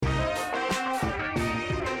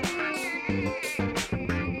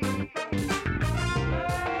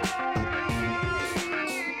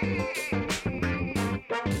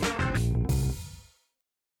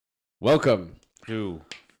Welcome to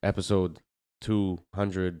episode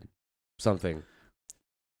 200 something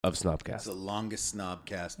of It's Snobcast. the longest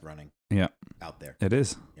snobcast running out there. It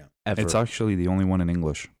is. Yeah. Ever. It's actually the only one in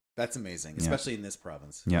English. That's amazing, Yeah. especially in this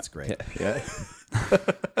province. Yeah. That's great. Yeah.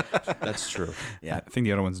 That's true. Yeah. I think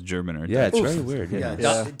the other one's German or Yeah, it's Oof. very weird. Yeah.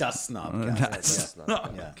 Yeah. Das snobcast.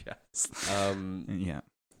 Das Yeah. Yeah.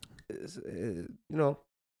 You know,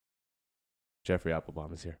 Geoffrey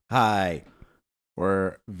Appelbaum is here. Hi.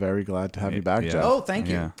 We're very glad to have you back, Yeah. Jeff. Oh, thank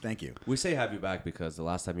you. Yeah. Thank you. We say have you back because the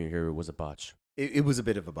last time you were here was a botch. It was a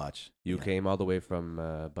bit of a botch. You Yeah. came all the way from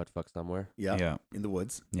buttfuck somewhere. Yeah. Yeah. In the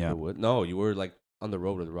woods. Yeah. The wood. No, you were like on the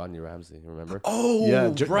road with Rodney Ramsey. Remember? Oh,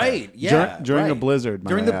 Yeah, right. Yeah. During right. a blizzard.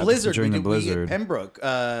 During the blizzard. During we the did- blizzard. Pembroke,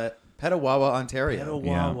 Petawawa, Ontario.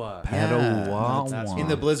 Petawawa. Petawawa. In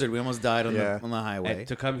the blizzard. We almost died on Yeah. the highway. And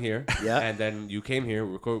to come here, Yeah. and then you came here.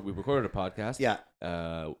 We recorded a podcast. Yeah.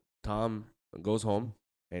 Tom goes home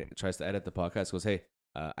and tries to edit the podcast. Goes, hey,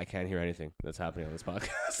 I can't hear anything that's happening on this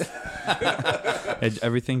podcast.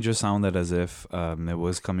 Everything just sounded as if it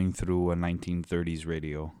was coming through a 1930s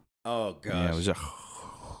radio. Oh, gosh. Yeah, it was just.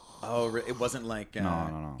 Oh, it wasn't like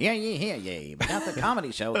No. Yeah. We got the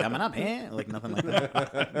comedy show coming up here, like nothing like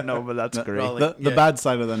that. No, but that's great. well, like, the yeah. bad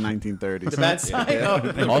side of the 1930s. The bad side.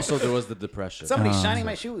 Oh, Also, there was the depression. somebody's shining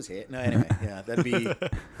my shoes here. No, anyway, yeah, that'd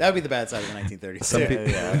be the bad side of the 1930s. Some Yeah,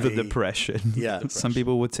 yeah. the depression. Yeah. Some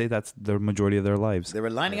people would say that's the majority of their lives. They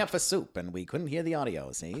were lining up for soup, and we couldn't hear the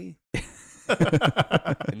audio. See,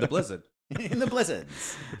 In the blizzard. in the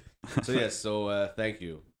blizzards. So yes. So thank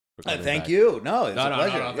you. For coming Thank back. you. No, it's No, a no,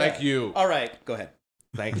 pleasure. no, thank you. All right, go ahead.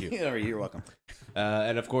 Thank you. You're welcome.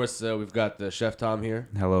 And of course, we've got Chef Tom here.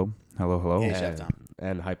 Hello. Hey, and, Chef Tom.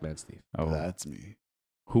 And Hype Man Steve. Oh, That's me.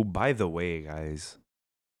 who, by the way, guys,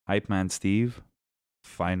 Hype Man Steve,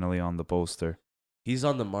 finally on the poster. He's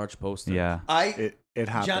on the March poster. Yeah. It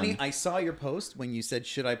happened. Johnny, I saw your post when you said,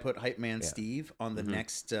 "Should I put Hype Man Yeah. Steve on the Mhm.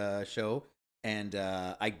 next show?" And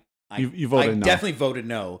You voted I no. definitely voted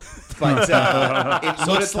no, but it So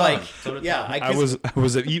looks did like Tom. So did yeah. Tom.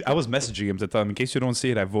 I was messaging him to tell him, in case you don't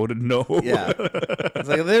see it, I voted no. Yeah. It's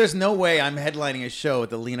like there's no way I'm headlining a show at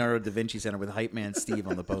the Leonardo da Vinci Center with Hype Man Steve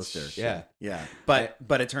on the poster. Yeah. Yeah. But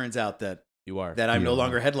it turns out that You are. I'm You no are.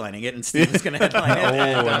 longer headlining it, and Steve is going to headline it.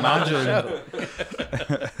 and I'm on the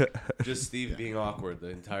show. Just Steve being awkward the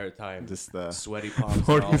entire time. Just Sweaty palms. and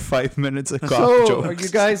all. 45 minutes of cock So, jokes. are you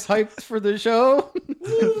guys hyped for the show?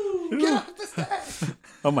 Get off the stage.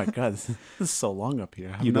 oh my God, this is so long up here.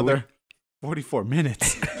 I have You know another 44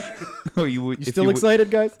 minutes. Oh, you would, You if still you would- excited,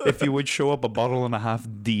 guys? if you would show up a bottle and a half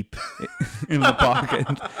deep in the pocket,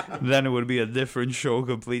 then it would be a different show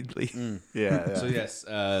completely. yeah. So yes,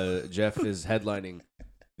 Jeff is headlining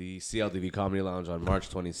the CLDV Comedy Lounge on March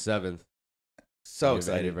 27th. So You're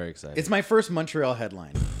excited. very excited. It's my first Montreal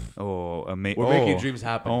headline. Oh, amazing. We're making dreams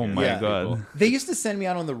happen. Oh here. my Yeah. God. They used to send me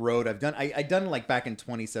out on the road. I done like back in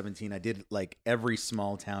 2017. I did like every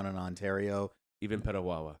small town in Ontario, Even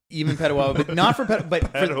Petawawa. even Petawawa, but not for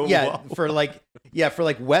for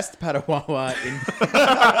like West Petawawa.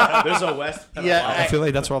 There's a West. Yeah, I feel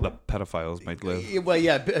like that's where all the pedophiles might live. Well,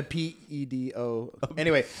 yeah, PEDO.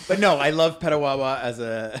 Anyway, but no, I love Petawawa as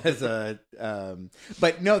a.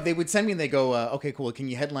 But no, they would send me and they go, okay, cool. Can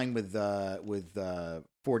you headline with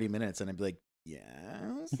 40 minutes? And I'd be like,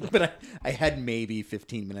 yes, but I had maybe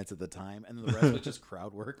 15 minutes at the time, and then the rest was just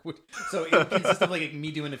crowd work. So it consists of like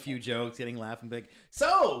me doing a few jokes, getting laughed, and be like,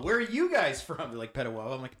 so where are you guys from? They're like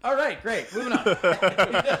Petawawa. I'm like, all right, great, moving on.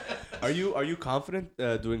 Are you confident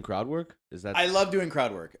doing crowd work? Is that I love doing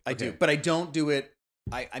crowd work. I Okay. do, but I don't do it.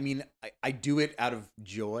 I mean, I do it out of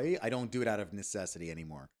joy. I don't do it out of necessity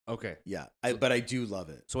anymore. okay? Yeah, but I do love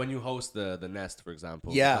it. So when you host the Nest, for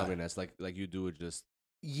example, Yeah. the Comedy Nest, like you do it just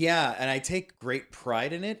Yeah, and I take great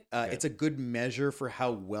pride in it. Okay. It's a good measure for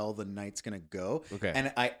how well the night's gonna go. okay.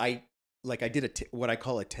 And I did what I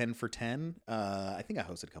call a 10 for 10. I think I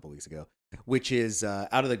hosted a couple weeks ago, which is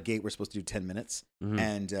out of the gate we're supposed to do 10 minutes, Mhm.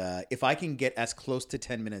 and if I can get as close to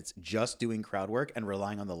 10 minutes just doing crowd work and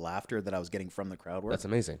relying on the laughter that I was getting from the crowd work That's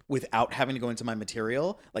amazing. without having to go into my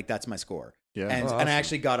material, like that's my score. Yeah. And Oh, and I awesome.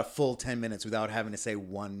 actually got a full 10 minutes without having to say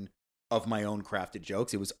one of my own crafted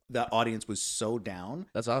jokes. It was the audience was so down.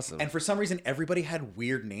 That's awesome. And for some reason, everybody had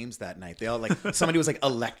weird names that night. They all like somebody was like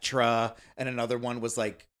Electra, and another one was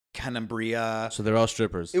like Canambria. so they're all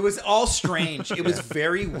strippers. It was all strange. It was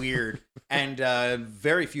very weird, and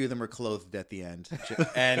very few of them were clothed at the end.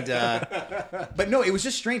 And but no, it was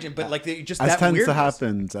just strange. But like just As that tends to weirdness.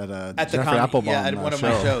 happen at At the Geoffrey comedy, Appelbaum yeah, at one of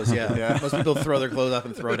my show. shows, yeah. Yeah. Most people throw their clothes off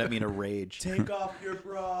and throw it at me in a rage. Take off your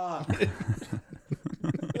bra.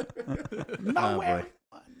 Oh, boy.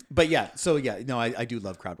 But yeah, so yeah, no, I do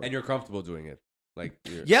love crowd work. And you're comfortable doing it. Like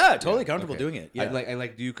yeah, totally comfortable doing it. Yeah. And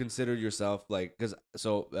like, do you consider yourself like, because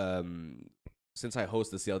since I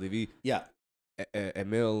host the CLDV, yeah.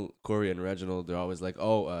 Emil, Corey, and Reginald, they're always like,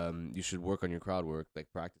 "Oh, you should work on your crowd work, like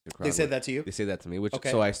practice your crowd." They said work. that to you? They say that to me, which Okay.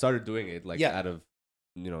 so I started doing it like Yeah. out of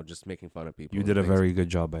just making fun of people. You and did a things. very good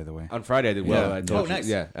job, by the way. On Friday I did well. Yeah. I told you. nice.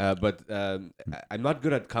 Yeah, but I'm not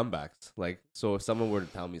good at comebacks. Like, so if someone were to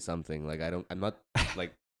tell me something, like I'm not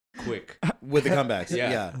like quick. With the comebacks.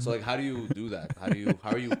 Yeah. So like, how do you do that? How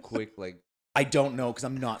are you quick? Like, I don't know because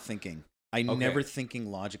I'm not thinking. I'm Okay. never thinking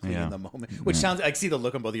logically Yeah. in the moment, which sounds. I see the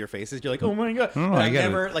look on both of your faces. You're like, oh my god. No, And I I get it.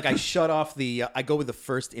 never like I shut off the. I go with the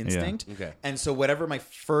first instinct, okay. and so whatever my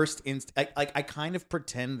first instinct, I kind of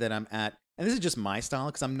pretend that I'm at. And this is just my style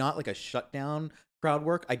because I'm not like a shutdown crowd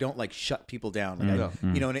work. I don't like shut people down. Like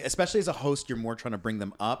No. and especially as a host, you're more trying to bring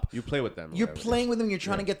them up. You play with them. or You're whatever. playing with them. You're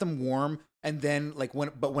trying to get them warm, and then like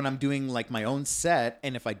when I'm doing like my own set,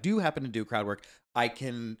 and if I do happen to do crowd work, I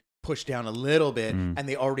can push down a little bit, and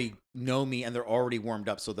they already know me, and they're already warmed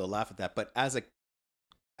up, so they'll laugh at that. But as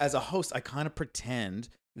a host, I kind of pretend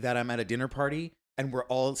that I'm at a dinner party, and we're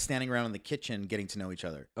all standing around in the kitchen getting to know each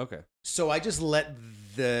other. Okay. So I just let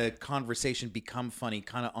the conversation become funny,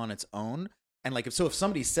 kind of on its own. And like, if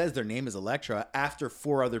somebody says their name is Electra after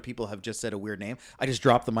 4 other people have just said a weird name, I just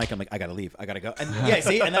drop the mic. I'm like, I gotta leave. I gotta go. And yeah,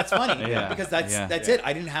 see, and that's funny because that's it.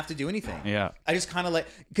 I didn't have to do anything. Yeah. I just kind of like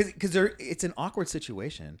because it's an awkward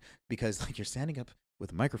situation because like you're standing up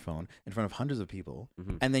with a microphone in front of hundreds of people,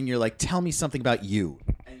 and then you're like, tell me something about you,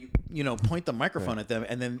 and you point the microphone at them,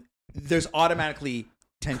 and then there's automatically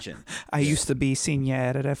tension. I used to be senior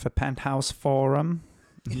editor for Penthouse Forum.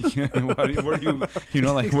 where do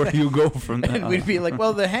you go from that? And we'd be like,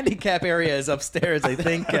 well, the handicap area is upstairs. I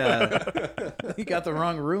think you got the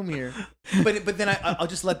wrong room here. But then I'll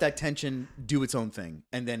just let that tension do its own thing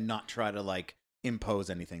and then not try to like impose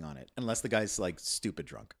anything on it unless the guy's like stupid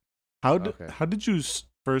drunk. How Okay. did you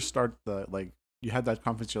first start the like? You had that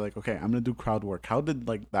confidence. You're like, okay, I'm gonna do crowd work. How did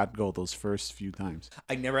like that go those first few times?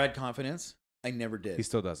 I never had confidence. I never did. He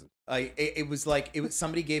still doesn't. It was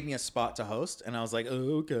somebody gave me a spot to host and I was like,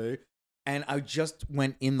 oh, okay. And I just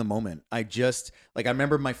went in the moment. I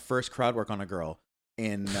remember my first crowd work on a girl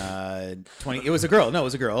in 20. It was a girl. No, it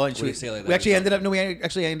was a girl. And What do you say like that? we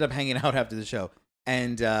actually ended up hanging out after the show.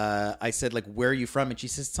 And I said, like, where are you from? And she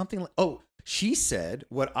says something like, she said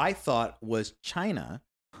what I thought was China.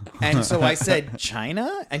 And so I said, China?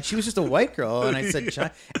 And she was just a white girl. And I said,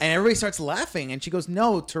 China. And everybody starts laughing. And she goes,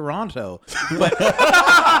 no, Toronto. But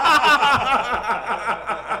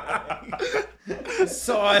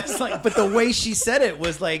so I was like, but the way she said it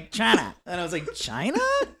was like China. And I was like, China?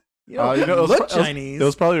 You don't It was look pro- Chinese. It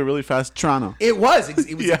was probably a really fast Toronto. It was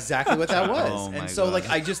Yeah. exactly what that was. Oh my And so like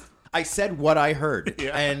God. I said what I heard,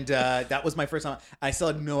 Yeah. and that was my first time. I still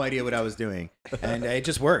had no idea what I was doing, and it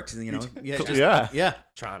just worked. Yeah, Yeah. yeah,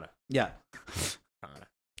 China. yeah,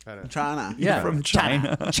 China. yeah. From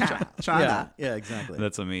China. China. China. Yeah, exactly.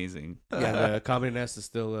 That's amazing. Yeah, Comedy Nest is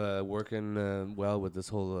still working well with this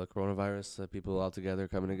whole coronavirus. People all together,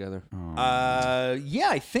 coming together. Yeah,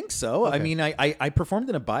 I think so. I Okay. mean, I performed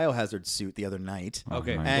in a biohazard suit the other night,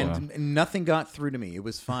 Okay. my and God. nothing got through to me. It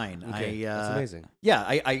was fine. Okay, that's amazing. Yeah,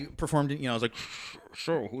 I performed it. I was like,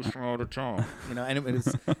 so who's from out of town? And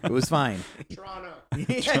it was fine. Toronto. Yeah,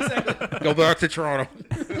 exactly. Go back to Toronto.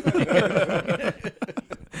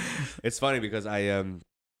 It's funny because I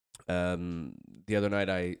the other night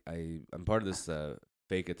I'm part of this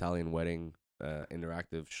fake Italian wedding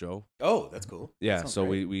interactive show. Oh, that's cool. Yeah, Sounds so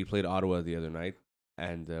great. we played Ottawa the other night,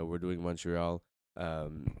 and we're doing Montreal.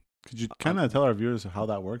 Could you kind of tell our viewers how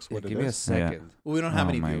that works? What Give it me a is? second. Well, we don't have Oh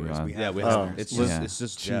any my viewers. God. We Yeah, have we Oh, have. It's yeah. just it's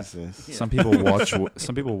just Jeff. Jesus. Some people watch.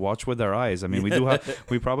 Some people watch with their eyes. I mean,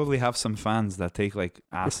 we probably have some fans that take like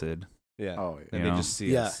acid. Yeah, Oh, and You they know? just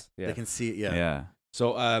see Yeah, us. they can see it. Yeah. Yeah.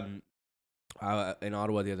 So in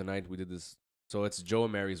Ottawa the other night we did this. So it's Joe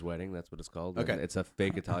and Mary's wedding. That's what it's called. And Okay. it's a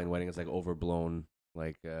fake Italian wedding. It's like overblown.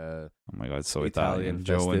 Like Oh my God, so Italian Italian.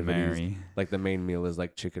 Joe and festivities. Mary. like the main meal is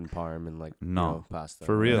like chicken parm and like No. pasta.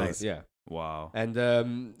 For real? Nice. Yeah. Wow. And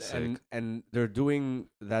Sick. and they're doing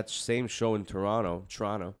that same show in Toronto,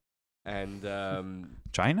 and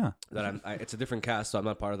China. that it's a different cast, so I'm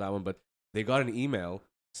not part of that one. But they got an email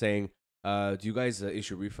saying, "Do you guys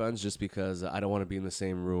issue refunds just because I don't want to be in the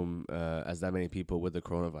same room as that many people with the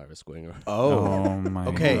coronavirus going around?" Oh. my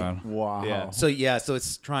Okay. God. Wow. Yeah. So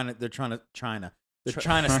they're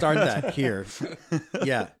trying to start that here.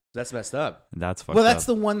 Yeah. That's messed up. That's fucked Well, that's up.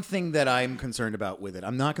 the one thing that I'm concerned about with it.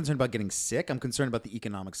 I'm not concerned about getting sick. I'm concerned about the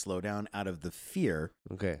economic slowdown out of the fear.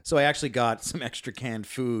 Okay. So I actually got some extra canned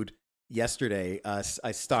food yesterday, I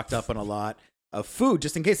stocked up on a lot of food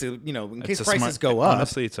just in case, in case It's a prices smart- go up.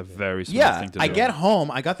 Honestly, it's a very smart thing to do. I get home.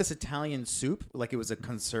 I got this Italian soup, like it was a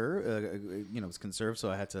conserve. It was conserved, so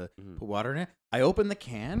I had to put water in it. I opened the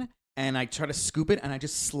can and I try to scoop it, and I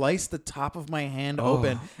just slice the top of my hand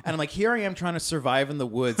open, and I'm like, here I am trying to survive in the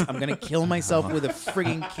woods. I'm gonna kill myself with a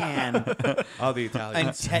frigging can. Oh, the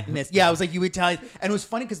Italians. And tetanus. Yeah, I was like, you Italian. And it was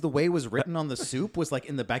funny because the way it was written on the soup was like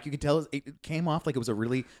in the back, you could tell it came off like it was a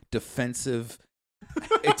really defensive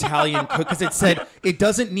Italian cook, because it said it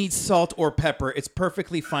doesn't need salt or pepper. It's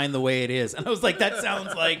perfectly fine the way it is. And I was like, that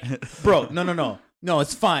sounds like, bro, no,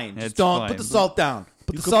 it's fine. Just It's don't fine. put the salt down.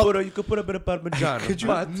 Put You the could, salt. you could put a bit of Parmigiano.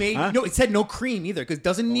 but No, it said no cream either, because it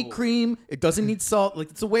doesn't need cream. It doesn't need salt. Like,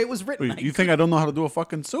 it's the way it was written. Wait, you think I don't know how to do a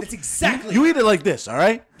fucking soup? That's exactly. You eat it like this, all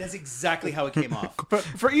right? That's exactly how it came off.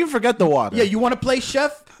 You forget the water. Yeah, you want to play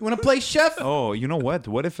chef? You want to play chef? Oh, you know what?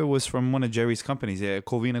 What if it was from one of Jerry's companies? Yeah,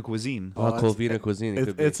 Colvina Cuisine. Oh, Colvina Cuisine. It,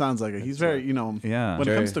 could be. It sounds like it. He's very, Yeah. when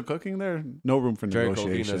Jerry- it comes to cooking, there no room for Jerry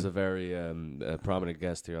negotiation. Colvina is a very prominent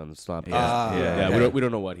guest here on the Snobs. Yeah. Yeah, we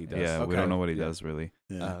don't know what he does. Yeah, we Okay. don't know what he does really.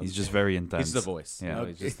 Yeah. He's just very intense. He's the voice. Yeah. You know,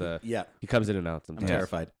 he's just Yeah, he comes in and out I'm sometimes.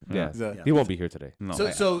 terrified. Yeah. Yeah. He won't be here today. No.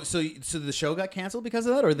 So the show got canceled because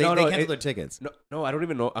of that, or they No, canceled it- their tickets? No, I don't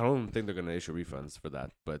even know. I don't think they're gonna issue refunds for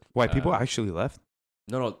that. But Why people actually left?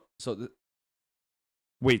 No.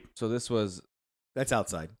 Wait. So this was. That's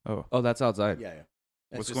outside. Oh, that's outside. Yeah.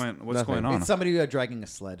 What's nothing. going on? It's somebody dragging a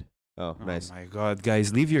sled. Oh, nice. Oh my god,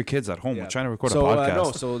 guys, leave your kids at home. Yeah. We're trying to record So a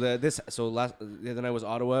podcast. no, the other night was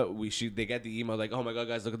Ottawa. They get the email like, oh my god,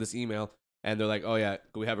 guys, look at this email, and they're like, oh yeah,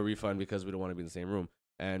 we have a refund because we don't want to be in the same room,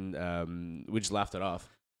 and we just laughed it off.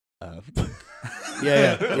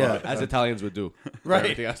 Yeah. As Italians would do. Right.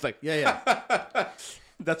 Everything. I was like, Yeah.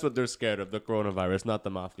 that's what they're scared of, the coronavirus, not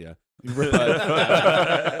the mafia.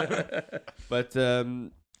 But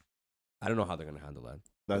I don't know how they're gonna handle that.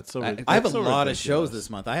 That's so. I I have a that's so lot of ridiculous. shows this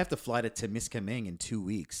month. I have to fly to Temiskaming in 2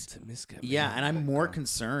 weeks. Yeah, and I'm more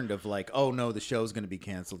concerned of like, oh no, the show's going to be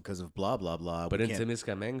canceled because of blah blah blah. But We in can't-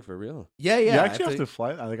 Temiskaming, for real. yeah, You I actually have to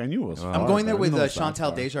fly. Like I knew it was. I'm I'm far, going but there I with didn't know it was that Chantal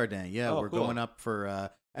far. Desjardins. Yeah, Oh, we're cool. going up for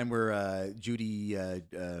and we're Julie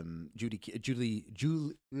Dench?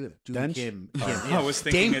 Kim. I was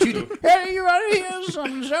thinking Dame it Judy. too. Hey, you want to hear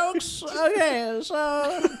some jokes? Okay,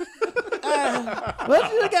 so what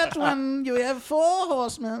do you get when you have 4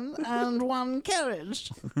 horsemen and 1 carriage?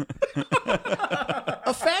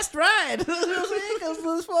 A fast ride, because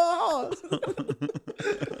there's 4 horses.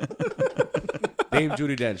 Dame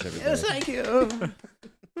Judi Dench, everybody. Yes, thank you.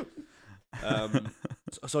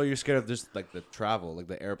 So you're scared of just like the travel, like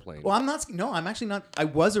the airplane. Well, I'm not. No, I'm actually not. I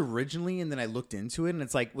was originally, and then I looked into it, and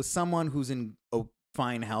it's like with someone who's in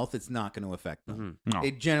fine health, it's not going to affect them. No.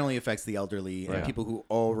 It generally affects the elderly and Right. people who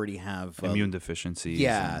already have Immune deficiencies.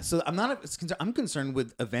 Yeah, and- so I'm not. I'm concerned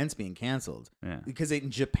with events being canceled yeah. because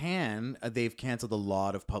in Japan they've canceled a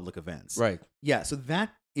lot of public events. Right. Yeah, so that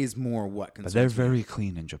is more what But concerns they're me. very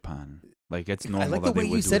clean in Japan. Like it's normal. I like the that they way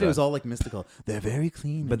would you do said it. that. It was all like mystical. They're very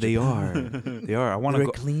clean. But in they Japan. are. They are. I want They're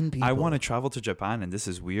to go. clean people. I want to travel to Japan, and this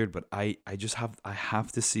is weird, but I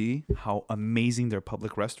have to see how amazing their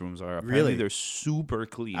public restrooms are. Apparently, Really? they're super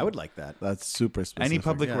clean. I would like that. That's super specific. any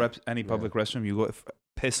public Yeah. public restroom you go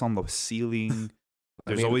piss on the ceiling.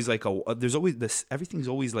 There's mean- always like there's always this. Everything's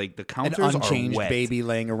always like the An counters unchanged are wet. baby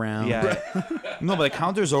laying around. Yeah. No, but the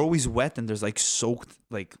counters are always wet, and there's like soaked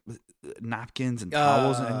like napkins and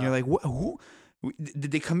towels, and you're like, what? Who? Did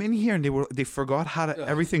they come in here and they forgot how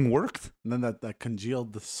everything worked? And then that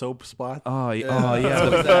congealed the soap spot. Oh So yeah.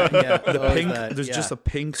 is that, yeah, The so is pink. that, There's yeah. just a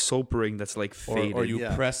pink soap ring that's like faded. Or you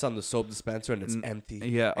Yeah. press on the soap dispenser and it's empty.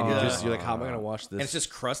 Yeah. And you're like, how am I gonna wash this? And it's just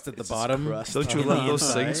crust at the It's just bottom. crust. Don't you on love the those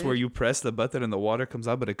inside. sinks where you press the button and the water comes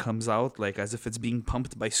out, but it comes out like as if it's being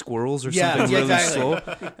pumped by squirrels or Yeah, something yeah, really exactly.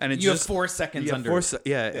 slow? And it You have just 4 seconds yeah, under.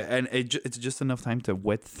 and it's just enough time to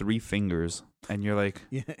wet 3 fingers, and you're like,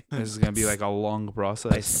 Yeah. this is gonna be like a long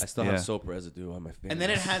process. I still Yeah. have soap residue on my fingers. And then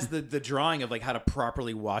it has the drawing of like how to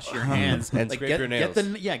properly wash your hands And like, scrape get, your nails.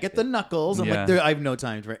 Get the knuckles. I'm Yeah. like, I have no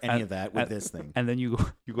time for any And- of that with and- this thing. And then you go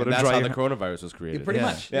And to that's dry how your the coronavirus was created. Pretty yeah.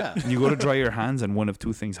 much, yeah. you go to dry your hands, and one of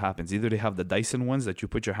 2 things happens. Either they have the Dyson ones that you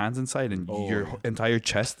put your hands inside, and your entire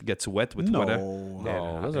chest gets wet with whatever.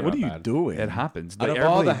 No, those are What not are you bad. doing? It happens. Out The of air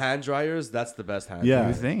all the blade- hand dryers, that's the best hand Yeah, dryer.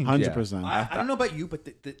 You think? 100%. I don't know about you, but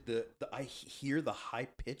the I hear the high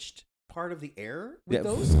pitched part of the air with Yeah.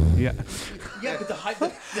 those. Yeah. Yeah, but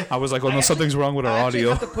I was like, oh no, something's wrong with our I actually audio.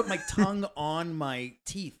 have to put my tongue on my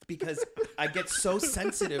teeth because I get so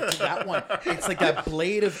sensitive to that one. It's like that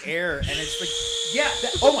blade of air, and it's like,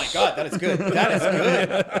 oh my god, that is good. That is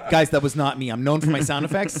good, guys. That was not me. I'm known for my sound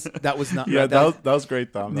effects. That was not. Yeah, that was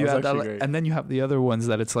great, Tom. That Yeah, was actually great. and then you have the other ones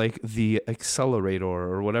that it's like the accelerator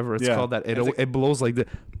or whatever it's Yeah. called. That it blows like the.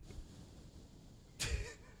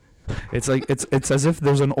 It's like it's as if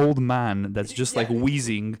there's an old man that's just like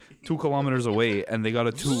wheezing 2 kilometers away, and they got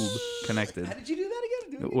a tube connected. How did you do that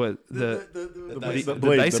again? Do it What again. the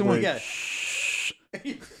blade, Dyson the one? blade.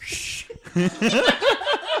 Yeah.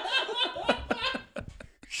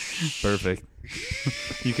 Perfect.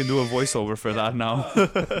 You can do a voiceover for that now.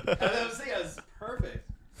 That was perfect.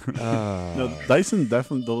 No, Dyson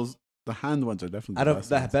definitely the hand ones are definitely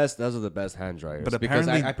the best. Those are the best hand dryers. But because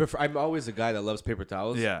apparently- I prefer. I'm always a guy that loves paper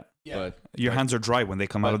towels. Yeah. But Your hands are dry when they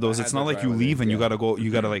come out But of those. my It's hands not are like dry you when they- leave and you yeah. gotta go.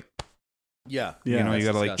 You gotta like Yeah. you know you that's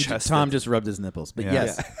gotta like disgusting. chest Tom it, just rubbed his nipples, but Yeah.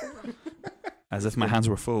 yes. as if my hands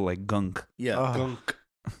were full of like gunk. Yeah. Ah. Gunk.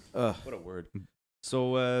 Ugh. What a word.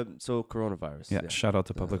 So coronavirus. Yeah, shout out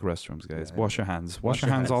to public restrooms, guys. yeah. Wash your hands. Wash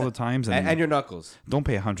your hands all the times, And your knuckles. don't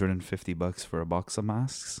pay $150 for a box of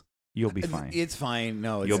masks. You'll be fine. It's fine.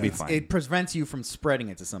 No, You'll be it's- fine. It prevents you from spreading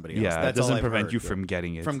it to somebody else. Yeah, it That's all doesn't I've prevent heard. you from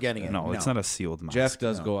getting it. From getting it, No, it's no. not a sealed mask. Jeff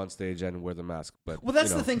does No. go on stage and wear the mask, but Well,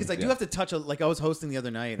 that's you the know, thing is I do yeah. have to touch like I was hosting the other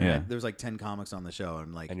night, and Yeah. there's like 10 comics on the show,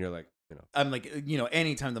 and like And you're like,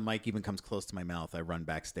 anytime the mic even comes close to my mouth, I run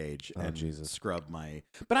backstage Oh, and Jesus. scrub my.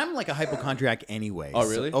 But I'm like a hypochondriac anyway. Oh,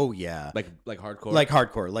 really? Oh yeah, like hardcore. like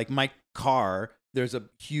hardcore. Like my car, there's a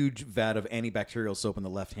huge vat of antibacterial soap in the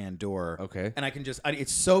left-hand door. Okay. And I can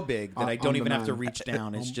it's so big that I don't On even have to demand. reach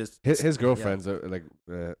down. It's just His girlfriend's like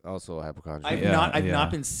also a hypochondriac. I've Yeah.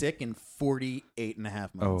 not been sick in 48 and a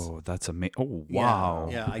half months. Oh, that's amazing. Oh, Yeah. wow.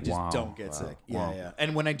 Yeah, I just Wow. don't get sick. Yeah, Wow. yeah.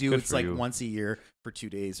 And when I do, Good it's for like you. once a year for 2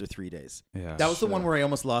 days or 3 days. Yeah. That was the one Sure. where I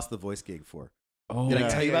almost lost the voice gig for. Oh, Did I Yeah.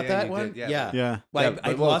 tell you about Yeah, that you one? did. Yeah. Yeah. Well, Yeah, I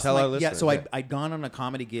but we'll lost tell my, our yeah. listeners, So yeah. I'd gone on a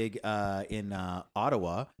comedy gig in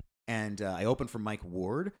Ottawa, and I opened for Mike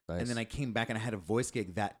Ward, Nice. and then I came back and I had a voice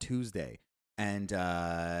gig that Tuesday, and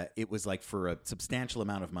it was like for a substantial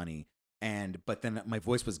amount of money, but then my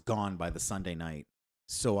voice was gone by the Sunday night.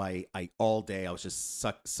 So I all day I was just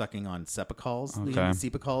sucking on Cepacals, Okay.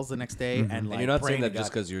 Cepacals the next day, Mhm. and like And you're not saying praying that to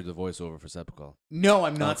just God- because you're the voiceover for Sepulchre. No,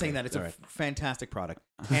 I'm not Okay, saying that. It's a all right. fantastic product,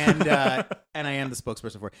 and and I am the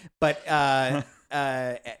spokesperson for it. But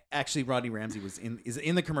actually, Rodney Ramsey is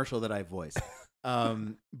in the commercial that I voiced.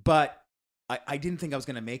 But I didn't think I was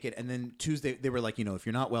going to make it. And then Tuesday, they were like, if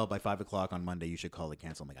you're not well by 5:00 on Monday, you should call to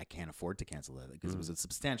cancel. I'm like, I can't afford to cancel that because it was a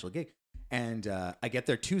substantial gig. And I get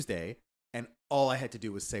there Tuesday, and all I had to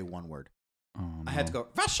do was say one word. Oh, I had to go,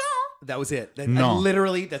 Vachon! That was it. No.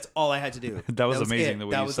 Literally, that's all I had to do. That was amazing it. the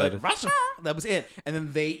way that you was said like, it. Vachon! That was it. And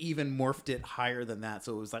then they even morphed it higher than that.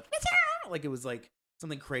 So it was like, Vachon! Like it was like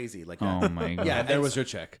something crazy like that. Oh my god. Yeah, And there was your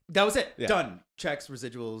check. That was it. Yeah. Done. Checks,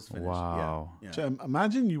 residuals, finished. Wow. Yeah. So,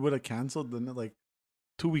 imagine you would have canceled, then like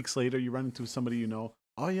 2 weeks later, you run into somebody you know.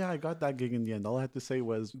 Oh yeah, I got that gig in the end. All I had to say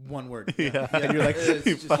was, One word. Yeah. And you're like, It's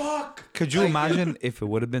just- fuck. Could you Like, imagine if it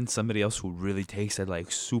would have been somebody else who really takes it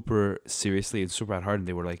like super seriously and super hard, and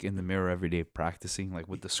they were like in the mirror every day practicing, like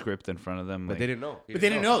with the script in front of them? But Like, they didn't know. But they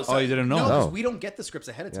didn't know. Oh, you didn't know? No, 'cause No. we don't get the scripts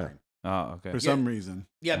ahead of Yeah. time. oh, okay. for some reason.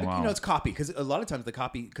 Yeah, but Wow. it's copy because a lot of times the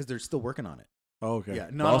copy because they're still working on it. Oh, okay. Yeah,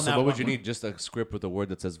 But not also, on that what would one. you need? Just a script with a word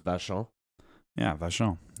that says vachon. Yeah,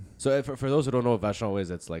 vachon. So for those who don't know what vachon is,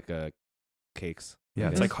 it's like cakes. Yeah,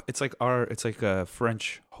 Okay. it's like a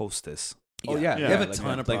French hostess. Oh yeah, Yeah. We have a like,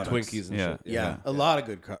 ton of like products. Twinkies and Yeah. shit. Yeah, a lot of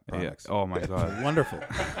good products. Yeah. Oh my god. Wonderful,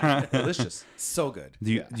 delicious. so good.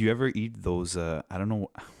 Do you ever eat those? I don't know.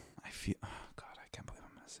 I feel. Oh god, I can't believe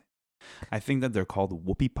I'm gonna say. I think that they're called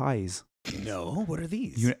whoopie pies. No, what are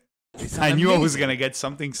these? You, They sound I knew I was amazing. gonna get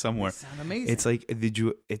something somewhere. They sound amazing. It's like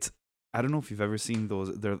It's. I don't know if you've ever seen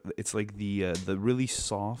those. It's like the really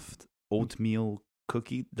soft oatmeal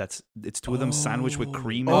cookie. It's two of them sandwiched with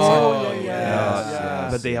cream inside. Oh, yeah,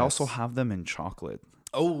 yes, But they yes. also have them in chocolate,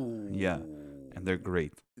 oh Yeah. and they're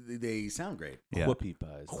great. They sound great. Yeah. Whoopie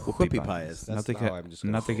pies. Whoopie pies. Not That's to how get, I'm just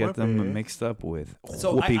gonna not to get them Whoopie. mixed up with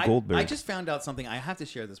So Whoopi Goldberg. I just found out something. I have to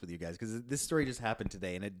share this with you guys because this story just happened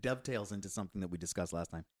today, and it dovetails into something that we discussed last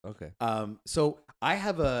time. Okay. So I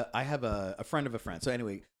have a friend of a friend. So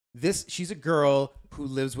anyway, she's a girl who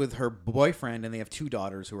lives with her boyfriend, and they have 2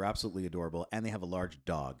 daughters who are absolutely adorable, and they have a large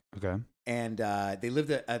dog. okay. And they lived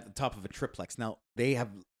at the top of a triplex. Now I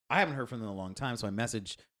haven't heard from them in a long time, so I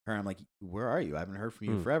message her. I'm like, "Where are you? I haven't heard from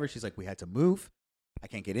you forever." She's like, "We had to move. I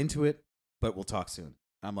can't get into it, but we'll talk soon."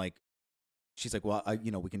 I'm like, she's like, well,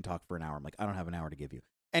 we can talk for an hour. I'm like, I don't have an hour to give you.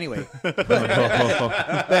 Anyway,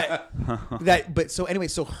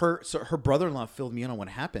 so her brother-in-law filled me in on what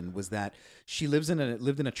happened was that she lived in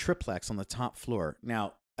a triplex on the top floor.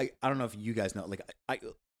 Now, I don't know if you guys know,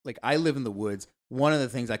 I live in the woods. One of the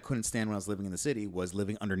things I couldn't stand when I was living in the city was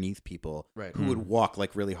living underneath people who would walk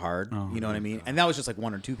like really hard. You know what I mean? God. And that was just like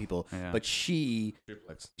 1 or 2 people. Yeah. But she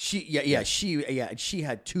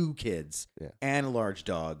had 2 kids and a large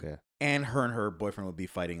dog. Yeah. And her boyfriend would be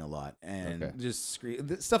fighting a lot and just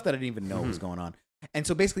stuff that I didn't even know was going on. And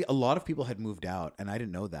so basically a lot of people had moved out, and I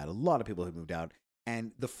didn't know that. A lot of people had moved out.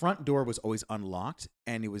 And the front door was always unlocked,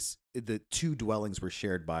 and the 2 dwellings were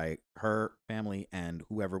shared by her family and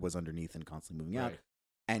whoever was underneath and constantly moving out.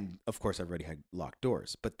 And of course, everybody had locked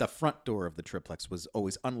doors, but the front door of the triplex was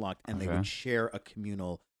always unlocked, and they would share a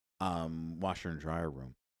communal washer and dryer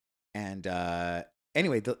room. And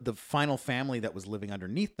anyway, the final family that was living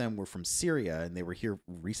underneath them were from Syria, and they were here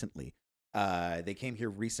recently. They came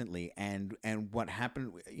here recently, and what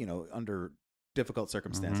happened, under difficult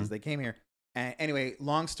circumstances, they came here. Anyway,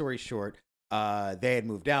 long story short, they had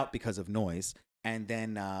moved out because of noise. And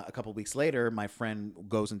then a couple of weeks later, my friend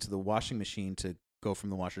goes into the washing machine to go from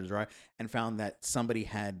the washer to dry and found that somebody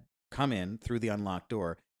had come in through the unlocked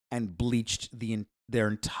door and bleached their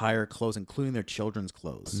entire clothes, including their children's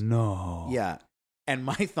clothes. No. Yeah. And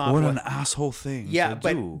my thought was, an asshole thing. Yeah,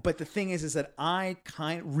 but the thing is that I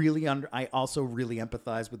also really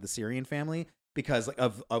empathize with the Syrian family because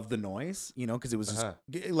of the noise, because it was just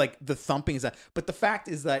like the thumping is that. But the fact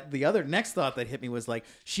is that the other next thought that hit me was like,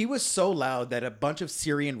 she was so loud that a bunch of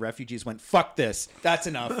Syrian refugees went, "Fuck this, that's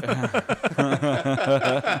enough." That's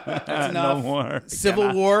enough. No more.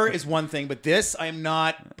 Civil war is one thing, but this I'm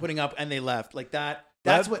not putting up, and they left like that.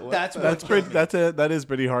 That is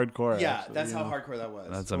pretty hardcore. Yeah, actually, that's how hardcore that was.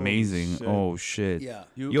 That's amazing. Oh shit. Yeah.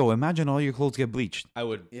 Yo, imagine all your clothes get bleached. I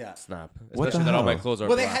would snap. Especially that all my clothes are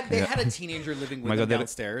black. They had a teenager living with them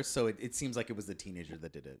downstairs, so it seems like it was the teenager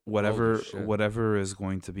that did it. Whatever is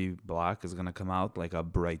going to be black is going to come out like a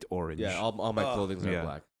bright orange. Yeah, all my clothing are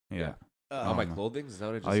black. Yeah. All my clothing? Is that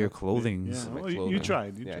what I just all your said? clothing. Yeah. Well, you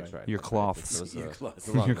tried. I tried. Your cloths. Your cloths.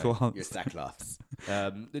 Your cloths. Your sackcloths.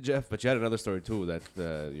 Jeff, but you had another story too that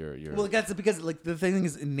your well, that's because like the thing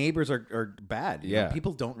is neighbors are bad.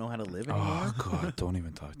 People don't know how to live anymore. Oh God, don't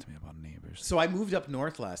even talk to me about neighbors. So I moved up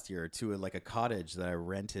north last year to a cottage that I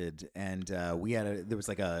rented, and there was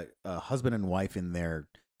like a husband and wife in their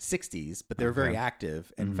 60s, but they were very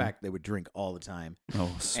active. In fact, they would drink all the time.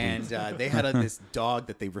 Oh, sweet. And they had this dog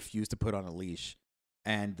that they refused to put on a leash,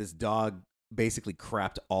 and this dog basically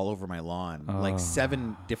crapped all over my lawn, like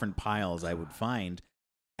 7 different piles I would find.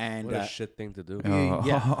 And what a shit thing to do.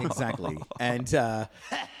 Yeah, exactly. And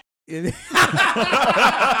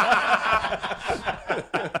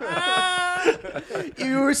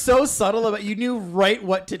you were so subtle about. You knew right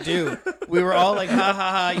what to do. We were all like, ha ha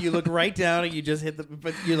ha. You look right down and you just hit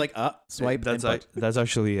but you're like, swipe. That's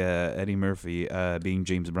actually Eddie Murphy being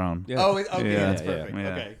James Brown. Yeah. Oh, okay, yeah, that's perfect. Yeah.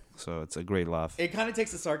 Okay. So it's a great laugh. It kind of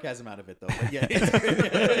takes the sarcasm out of it, though. But yeah.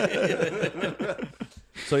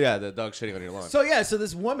 So yeah, the dog shitting on your lawn. So yeah, so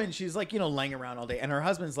this woman, she's like, laying around all day, and her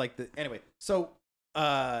husband's like, anyway. So,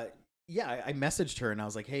 I messaged her and I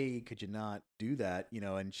was like, hey, could you not do that?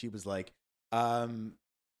 And she was like,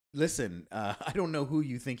 listen, I don't know who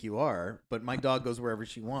you think you are, but my dog goes wherever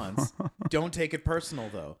she wants. Don't take it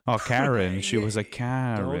personal, though. Oh, Karen. She was a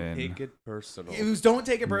Karen. Don't take it personal. It was don't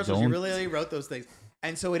take it personal. She really wrote those things.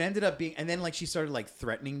 And so it ended up being, and then she started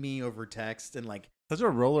threatening me over text and such a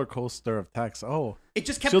roller coaster of text. Oh, it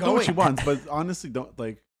just kept she'll going. do what she wants, but honestly, don't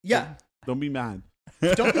don't be mad.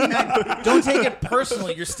 Don't be mad. Don't take it personal.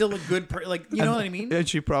 You're still a good person. You know what I mean? And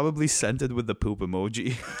she probably sent it with the poop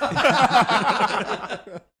emoji.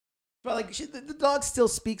 But the dog still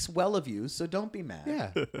speaks well of you, so don't be mad. Yeah.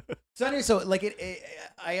 So anyway,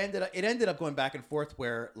 it ended up going back and forth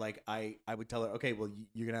where I would tell her, okay, well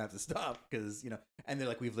you're gonna have to stop because and they're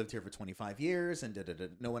like, we've lived here for 25 years and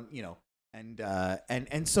no one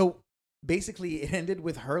and so basically it ended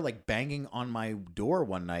with her banging on my door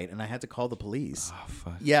one night, and I had to call the police. Oh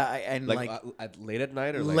fuck. Yeah, and at late at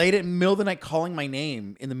night or late at middle of the night, calling my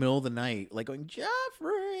name in the middle of the night, going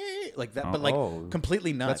Geoffrey, like that, but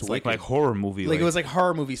completely nuts. That's like horror movie. It was like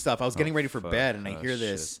horror movie stuff. I was getting ready for bed, and I hear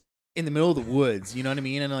this in the middle of the woods. You know what I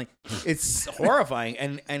mean? And it's horrifying.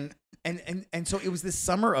 And so it was this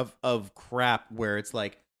summer of crap where it's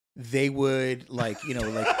they would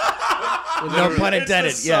no pun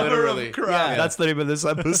intended. Yeah, literally. Yeah. That's the name of this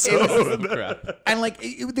episode. And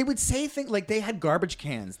they would say things they had garbage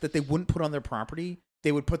cans that they wouldn't put on their property.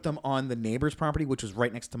 They would put them on the neighbor's property, which was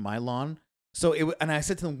right next to my lawn. and I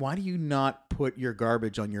said to them, why do you not put your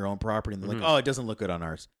garbage on your own property? And they're like, oh, it doesn't look good on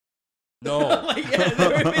ours. No. Like,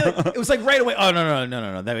 yeah, it was like right away. Oh no.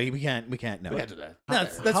 We can't. No. We can't do that.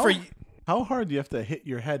 That's for you. How hard do you have to hit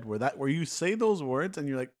your head where you say those words and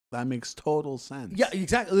you're like, that makes total sense. Yeah,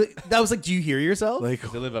 exactly. That was like, do you hear yourself? Like,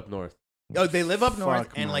 They live up north. Oh, they live up north,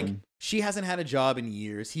 Fuck, and like man. she hasn't had a job in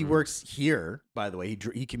years. He works here, by the way. He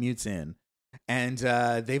commutes in, and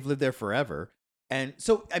they've lived there forever. And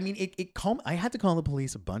so, I mean, I had to call the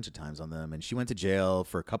police a bunch of times on them, and she went to jail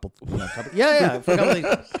for a couple for a couple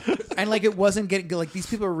days. And like it wasn't getting like these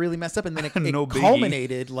people are really messed up, and then it No biggie.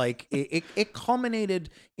 culminated like it culminated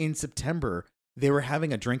in September. They were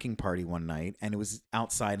having a drinking party one night, and it was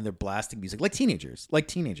outside, and they're blasting music like teenagers.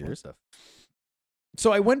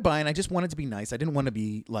 So I went by, and I just wanted to be nice. I didn't want to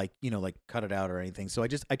be like cut it out or anything. So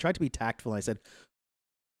I tried to be tactful. And I said,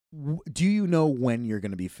 do you know when you're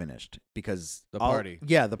going to be finished? Because The party.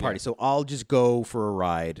 Yeah, the party. Yeah. So I'll just go for a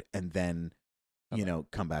ride and then,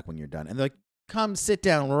 come back when you're done. And they're like, come sit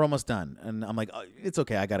down. We're almost done. And I'm like, oh, it's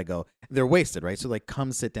okay. I got to go. They're wasted, right? So like,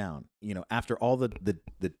 come sit down, after all the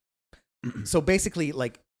so basically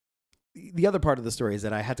like the other part of the story is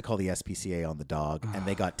that I had to call the SPCA on the dog and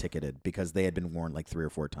they got ticketed because they had been warned like 3 or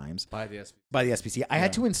 4 times By the SP. by the SPCA. I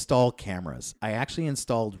had to install cameras. I actually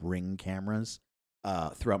installed Ring cameras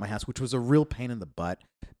throughout my house, which was a real pain in the butt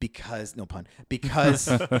because no pun because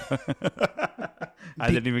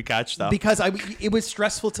I didn't even catch that. because it was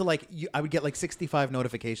stressful to I would get like 65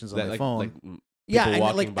 notifications on my phone. Yeah, people and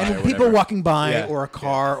walking like by and or people whatever. walking by Yeah. or a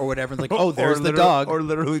car or whatever, like, oh, Or there's the literal- dog. or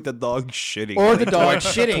literally the dog shitting, Or the Like, dog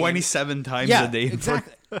shitting. 27 times Yeah, a day.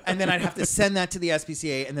 exactly. And then I'd have to send that to the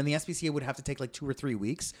SPCA, and then the SPCA would have to take like 2 or 3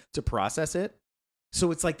 weeks to process it.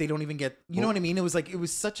 So it's like they don't even get, you know what I mean? It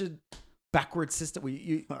was such a backward system.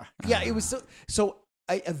 It was so.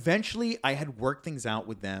 Eventually I had worked things out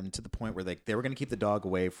with them to the point where they were going to keep the dog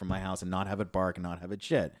away from my house and not have it bark and not have it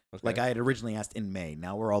shit. Okay. Like I had originally asked in May.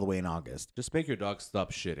 Now we're all the way in August. Just make your dog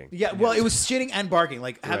stop shitting. Yeah, well, it was shitting and barking.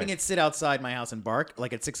 Like having Right. it sit outside my house and bark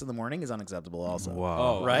like at 6 a.m. is unacceptable. Also,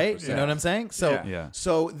 Wow. Oh, right? 100%. You know what I'm saying? So, Yeah.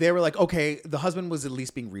 so they were like, okay. The husband was at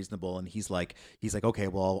least being reasonable, and he's like, okay,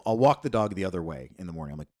 well, I'll walk the dog the other way in the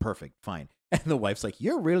morning. I'm like, perfect, fine. And the wife's like,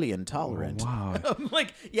 you're really intolerant. Wow. I'm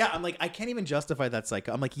like, I can't even justify that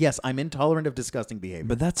psycho. I'm like, yes, I'm intolerant of disgusting behavior.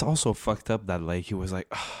 But that's also fucked up that like he was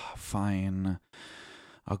like, fine,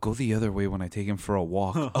 I'll go the other way when I take him for a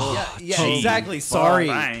walk. yeah, gee. exactly. Sorry.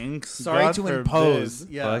 Thanks. Sorry God to forbid. impose.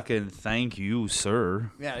 Yeah. Fucking thank you,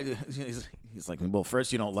 sir. Yeah. He's like, well,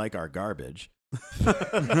 first you don't like our garbage.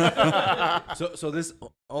 So this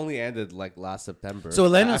only ended like last September. So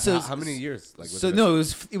then- how many years? Like, So no,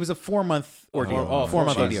 it was a 4-month ordeal.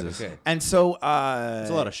 4-month ordeal. Okay. And so It's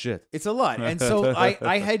a lot of shit. It's a lot. And so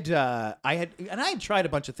I had tried a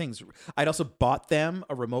bunch of things. I'd also bought them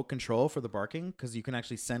a remote control for the barking because you can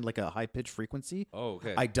actually send like a high pitch frequency. Oh,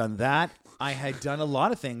 okay. I'd done that. I had done a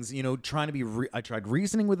lot of things, trying to be, I tried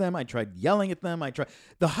reasoning with them. I tried yelling at them.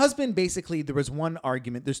 The husband, basically, there was one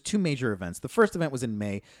argument. There's 2 major events. The first event was in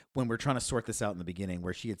May when we were trying to sort this out in the beginning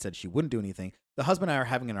where she had said she wouldn't do anything. The husband and I are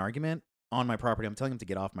having an argument on my property. I'm telling him to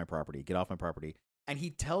get off my property. And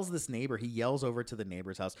he tells this neighbor, he yells over to the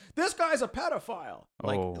neighbor's house, this guy's a pedophile.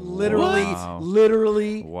 Like Oh,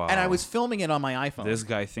 literally. Wow. And I was filming it on my iPhone. This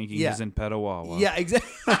guy thinking Yeah. he's in Petawawa. Yeah,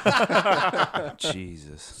 exactly.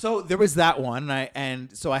 Jesus. So there was that one,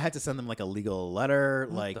 and so I had to send them like a legal letter,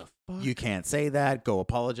 like you can't say that. Go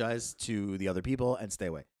apologize to the other people and stay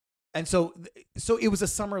away. And so it was a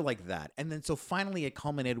summer like that, and then so finally it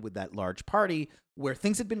culminated with that large party where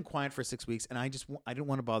things had been quiet for 6 weeks, and I didn't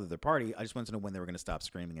want to bother their party. I just wanted to know when they were going to stop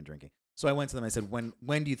screaming and drinking. So I went to them. I said, "When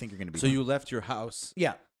do you think you're going to be?" So done?" you left your house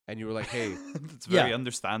yeah. and you were like, hey, It's very Yeah.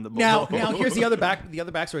 understandable. Now here's the other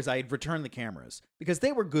backstory is I had returned the cameras because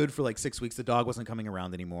they were good for like 6 weeks. The dog wasn't coming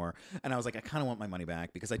around anymore, and I was like, I kind of want my money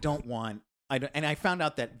back because I don't want. And I found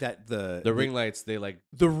out that the ring lights, they like,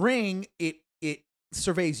 the ring it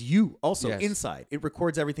surveys you also Yes. inside. It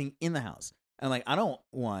records everything in the house. And like I don't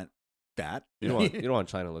want that. you don't want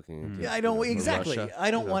China looking into Yeah, I don't or exactly. Russia. I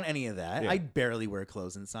don't want any of that. Yeah. I barely wear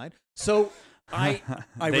clothes inside. So I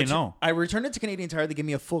They know. I returned it to Canadian Tire. They gave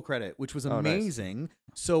me a full credit, which was Oh, nice. amazing.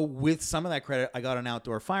 So with some of that credit, I got an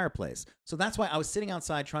outdoor fireplace. So that's why I was sitting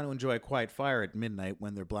outside trying to enjoy a quiet fire at midnight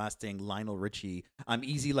when they're blasting Lionel Richie. I'm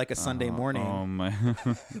easy like a Sunday morning. Oh my. At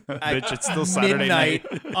Bitch, it's still Saturday night.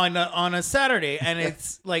 on a Saturday, and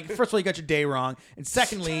it's like, first of all, you got your day wrong, and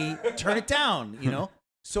secondly, turn it down.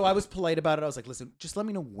 So I was polite about it. I was like, listen, just let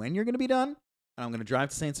me know when you're going to be done, and I'm going to drive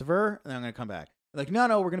to Saint Sever, and then I'm going to come back. They're like, no,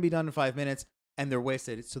 we're going to be done in 5 minutes, and they're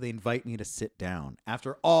wasted. So they invite me to sit down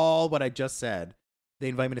after all what I just said. They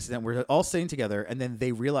invite me to sit down. We're all sitting together, and then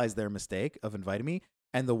they realize their mistake of inviting me.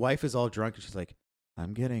 And the wife is all drunk, and she's like,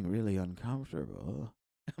 "I'm getting really uncomfortable."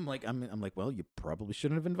 I'm like, well, you probably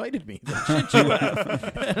shouldn't have invited me. Then, should you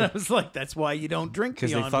have? And I was like, that's why you don't drink.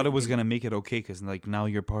 Because they thought it was gonna make it okay. Because like now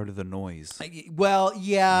you're part of the noise. Well,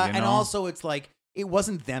 yeah, You and know? also it's like it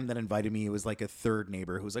wasn't them that invited me. It was like a third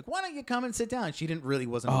neighbor who was like, "Why don't you come and sit down?" She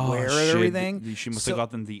wasn't aware of everything. She must So- have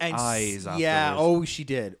gotten the and eyes. Yeah. afterwards. Oh, she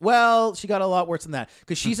did. Well, she got a lot worse than that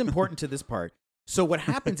because she's important to this part. So what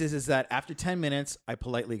happens is that after 10 minutes, I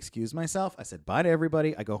politely excuse myself. I said bye to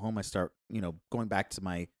everybody. I go home. I start, going back to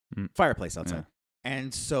my fireplace outside.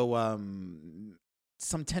 And so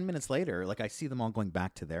some 10 minutes later, like I see them all going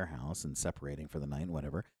back to their house and separating for the night and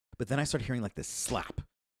whatever. But then I start hearing like this slap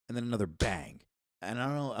and then another bang. And I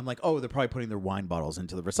don't know. I'm like, oh, they're probably putting their wine bottles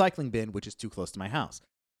into the recycling bin, which is too close to my house.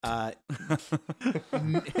 I'm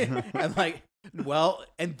like, well,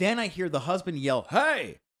 and then I hear the husband yell,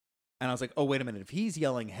 "Hey!" And I was like, oh, wait a minute. If he's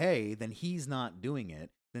yelling, "Hey," then he's not doing it.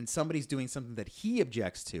 Then somebody's doing something that he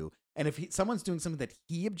objects to. And if someone's doing something that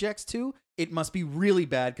he objects to, it must be really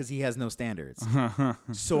bad because he has no standards.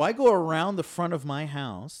 So I go around the front of my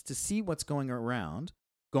house to see what's going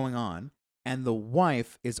on. And the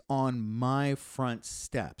wife is on my front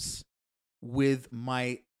steps with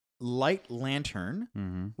my light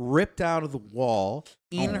lantern ripped out of the wall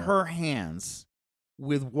in her hands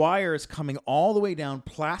with wires coming all the way down.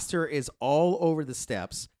 Plaster is all over the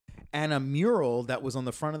steps. And a mural that was on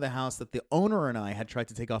the front of the house that the owner and I had tried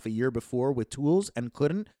to take off a year before with tools and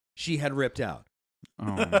couldn't, she had ripped out. Oh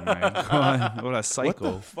my god! What a psycho! What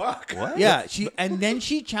the fuck? What? Yeah, and then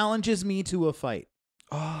she challenges me to a fight.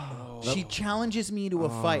 Oh, She challenges me to a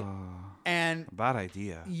fight. And bad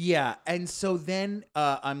idea. yeah, and so then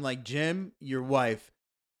I'm like, "Jim, your wife,"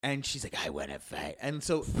 and she's like, "I want to fight." And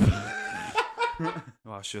so,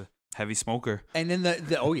 Wow, sure. Heavy smoker. and then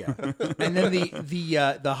the oh yeah, and then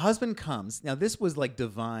the husband comes. Now this was like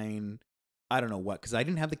divine. I don't know what, because I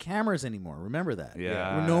didn't have the cameras anymore. Remember that?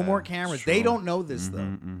 Yeah, There were no more cameras. it's They true. don't know this though.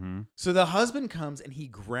 Mm-hmm. So the husband comes and he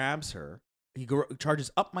grabs her. He charges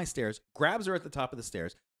up my stairs, grabs her at the top of the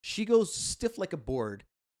stairs. She goes stiff like a board,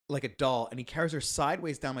 like a doll, and he carries her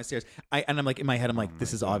sideways down my stairs. And I'm like, in my head, I'm like,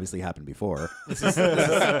 this has obviously happened before. This is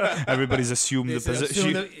Everybody's assumed the this is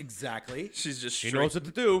position. exactly. She's just She knows what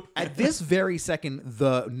to do. At this very second,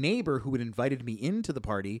 the neighbor who had invited me into the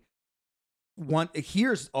party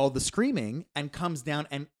hears all the screaming and comes down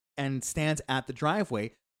and stands at the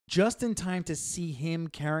driveway just in time to see him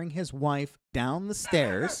carrying his wife down the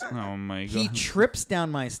stairs. Oh my god! He trips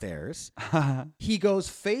down my stairs. He goes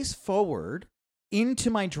face forward into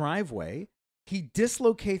my driveway. He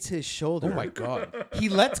dislocates his shoulder. Oh my god. He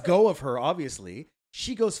lets go of her, obviously.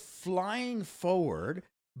 She goes flying forward,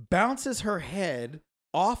 bounces her head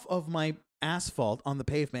off of my asphalt on the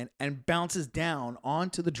pavement, and bounces down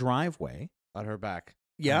onto the driveway. On her back.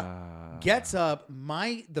 Yeah. Gets up.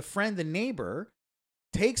 The neighbor,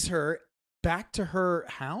 takes her back to her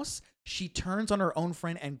house. She turns on her own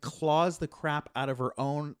friend and claws the crap out of her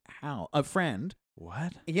own friend.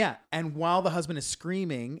 What? Yeah. And while the husband is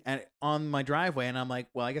screaming on my driveway, and I'm like,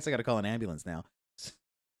 well, I guess I got to call an ambulance now.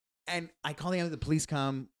 And I call the ambulance, the police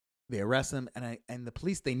come, they arrest him, and the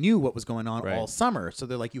police, they knew what was going on all summer. So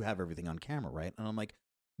they're like, you have everything on camera, right? And I'm like,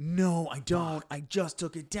 no, I don't. I just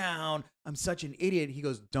took it down. I'm such an idiot. He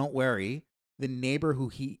goes, don't worry. The neighbor who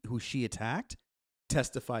she attacked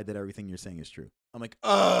testified that everything you're saying is true. I'm like,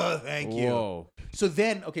 oh, thank you. Whoa. So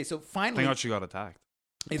then, okay, so finally, Thank God she got attacked.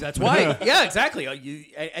 that's why. Yeah, exactly.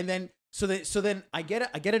 And then so then I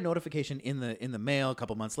get a notification in the mail a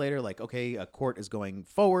couple months later, like, okay, a court is going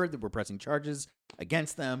forward. We're pressing charges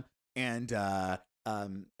against them, and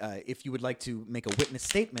if you would like to make a witness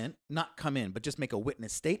statement, not come in, but just make a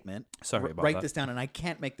witness statement. Sorry about write that. this down, and I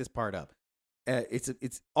can't make this part up.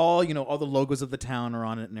 It's all all the logos of the town are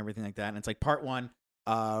on it and everything like that. And it's like part one,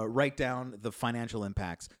 write down the financial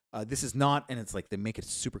impacts. This is not, and it's like they make it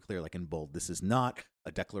super clear, like in bold. This is not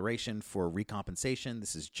a declaration for recompensation.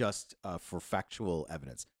 This is just for factual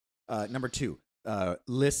evidence. Number two,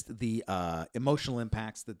 list the emotional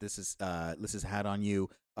impacts that this has had on you.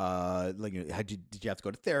 Did you have to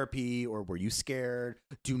go to therapy, or were you scared?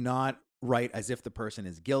 Do not write as if the person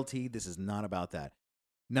is guilty. This is not about that.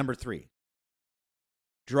 Number three,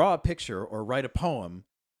 draw a picture or write a poem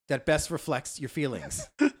that best reflects your feelings.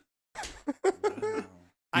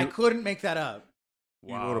 I couldn't make that up.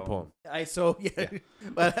 You wrote a poem.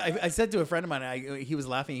 But I said to a friend of mine, he was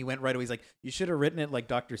laughing. He went right away. He's like, "You should have written it like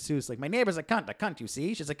Dr. Seuss. Like, my neighbor's a cunt. You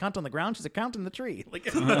see, she's a cunt on the ground. She's a cunt in the tree." Like,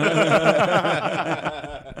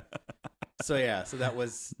 So that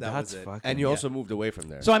was That's it. fucking. And you Yeah. also moved away from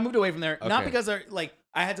there. So I moved away from there, not Okay. because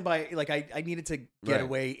I had to buy I needed to get Right.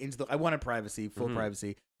 away into I wanted privacy, full Mhm.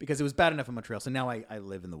 privacy, because it was bad enough in Montreal. So now I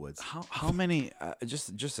live in the woods. How many?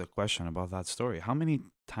 Just a question about that story. How many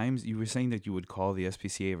times you were saying that you would call the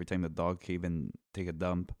SPCA every time the dog came and take a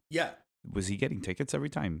dump? Yeah. Was he getting tickets every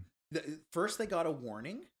time? First they got a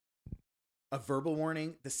warning, a verbal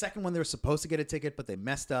warning. The second one they were supposed to get a ticket, but they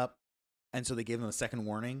messed up, and so they gave them a second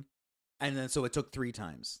warning. And then so it took 3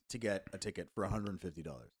 times to get a ticket for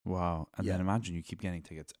 $150. Wow. And Yeah. then imagine you keep getting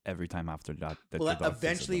tickets every time after that. Well, your dog takes a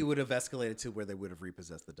eventually it dump. would have escalated to where they would have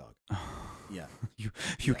repossessed the dog. Yeah.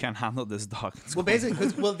 you can't handle this dog. It's Well, going-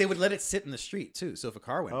 basically, they would let it sit in the street too. So if a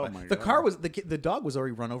car went Oh by, my the God. car was the dog was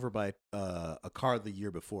already run over by a car the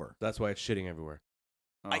year before. That's why it's shitting everywhere.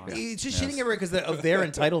 Oh, It's just yes. shitting everywhere because of their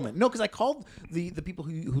entitlement. No, because I called the people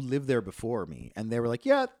who lived there before me, and they were like,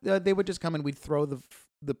 "Yeah, they would just come and we'd throw the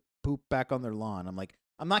poop back on their lawn." I'm like,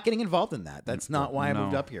 I'm not getting involved in that. That's not why I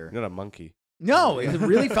moved No. up here. You're not a monkey. No, it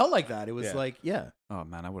really felt like that. It was Yeah. like, yeah. Oh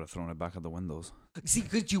man, I would have thrown it back at the windows. See,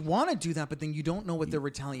 because you want to do that, but then you don't know what their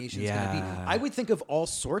retaliation is going to be. Yeah. I would think of all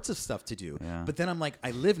sorts of stuff to do, Yeah. but then I'm like,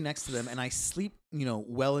 I live next to them and I sleep, to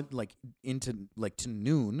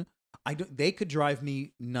noon. They could drive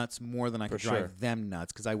me nuts more than I For could drive sure. them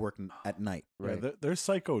nuts because I work at night. Right. Yeah, they're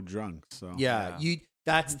psycho drunk. So Yeah, Yeah.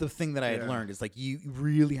 That's the thing that I had Yeah. learned is like you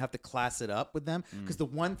really have to class it up with them Mm. because the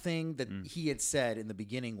one thing that he had said in the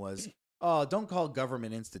beginning was, "Oh, don't call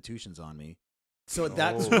government institutions on me." So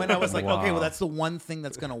that's Oh, when I was like, "Okay, wow. well, that's the one thing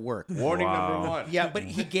that's gonna work." Warning Wow. number 1. Yeah, but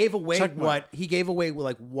he gave away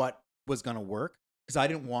Checkmate. what was gonna work because I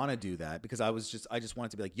didn't want to do that because I just wanted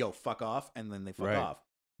to be like, "Yo, fuck off," and then they fuck Right. off.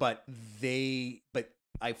 But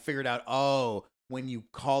I figured out, oh, when you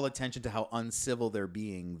call attention to how uncivil they're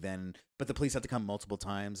being, but the police had to come multiple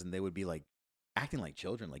times and they would be like acting like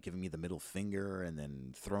children, like giving me the middle finger and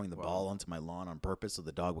then throwing the ball onto my lawn on purpose so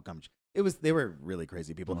the dog would come. They were really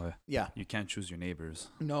crazy people. Well, Yeah. You can't choose your neighbors.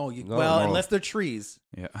 No, No, well, no. unless they're trees.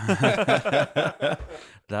 Yeah.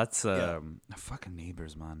 That's fucking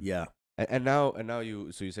neighbors, man. Yeah. And now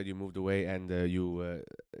you said you moved away and you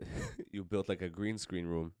you built like a green screen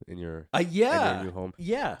room in your Yeah. new home.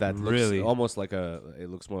 Yeah. That looks Really? almost like it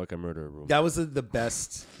looks more like a murder room. That was the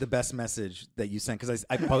best message that you sent because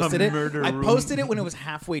I posted it. murder I room. posted it when it was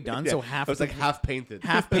halfway done, so half it was like half painted.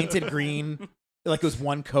 half painted green, like it was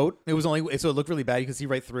one coat. It was only so it looked really bad. You could see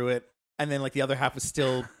right through it, and then like the other half was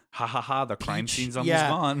still Ha ha ha! The crime peach. scene's almost Yeah.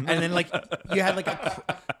 gone. And then like you had like a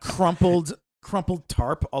crumpled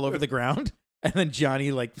tarp all over the ground. And then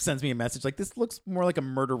Johnny like sends me a message like, "This looks more like a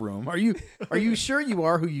murder room. Are you sure you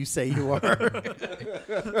are who you say you are?"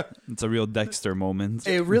 It's a real Dexter moment.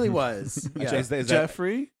 It really was. Yeah. Is that-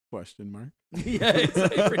 Jeffrey? Question mark. Yeah, it's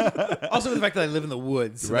like, also the fact that I live in the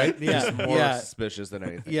woods, so right? that- yeah, Just more yeah, suspicious than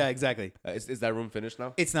anything. yeah, exactly. Is that room finished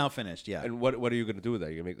now? It's now finished. Yeah, And what are you gonna do with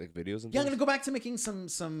that? You gonna make like videos and yeah. I'm things? gonna go back to making some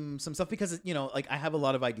stuff because like I have a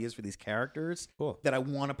lot of ideas for these characters Cool. that I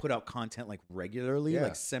want to put out content like regularly, Yeah.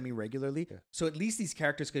 like semi-regularly. Yeah. So at least these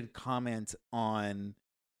characters could comment on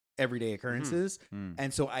everyday occurrences, Mm.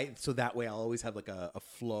 and so that way I'll always have like a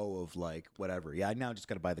flow of like whatever. Yeah, I now just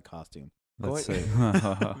got to buy the costume. Let's Going-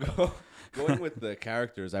 see. Going with the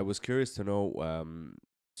characters, I was curious to know.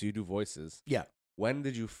 So you do voices. Yeah. When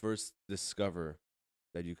did you first discover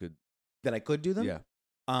that you could? That I could do them. Yeah.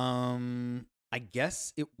 I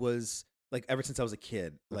guess it was like ever since I was a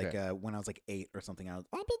kid, like Okay. when I was like 8 or something. I'll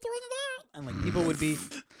be doing that, and like people would be,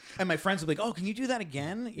 and my friends would be like, "Oh, can you do that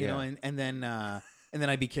again?" You know, Yeah. and then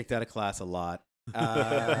I'd be kicked out of class a lot.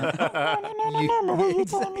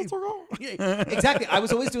 Exactly. I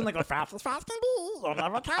was always doing like the fast as fast can be. You'll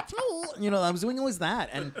never catch me. I was doing always that,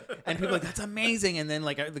 and people were like, "That's amazing." And then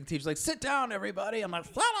like the teacher's like, "Sit down, everybody." I'm like,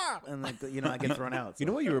 "Shut up!" And like I get thrown out. You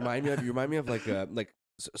know what you remind me of? You remind me of like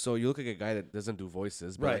so you look like a guy that doesn't do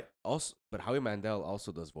voices, but Right. but Howie Mandel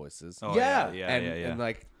also does voices. Oh, Yeah. yeah, and, yeah, yeah. and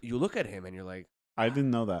like you look at him and you're like, I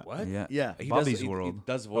didn't know that. what? Yeah. Yeah. He Bobby's does, he World.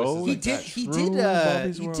 does voices. Oh, He like did. that. He True did.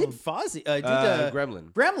 Bobby's He World. did Fozzie.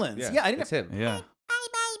 Gremlin. Gremlins. Yeah, I didn't. That's him. Yeah.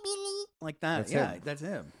 Like that. That's yeah, him. that's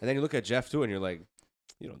him. And then you look at Jeff too, and you're like,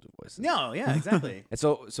 you don't do voices. No. Yeah. Exactly. And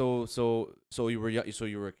so you were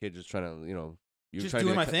a kid just trying to you were Just trying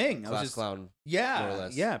doing to my be a thing. I was class just clown. More or yeah,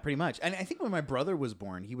 less. yeah, pretty much. And I think when my brother was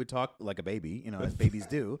born, he would talk like a baby, as babies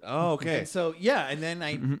do. Oh, okay. And so yeah, and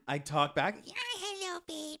then I talked back, yeah, hello,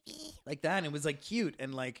 baby, like that, and it was like cute,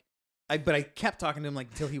 and like but I kept talking to him like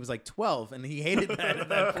until he was like 12, and he hated that at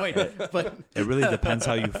that point. But It really depends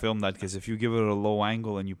how you film that, because if you give it a low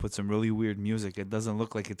angle and you put some really weird music, it doesn't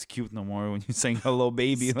look like it's cute no more when you sing "Hello,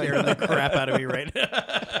 Baby." scaring the crap out of me right now.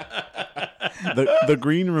 The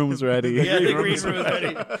green room's ready. Yeah, the green room is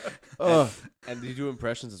ready. And do you do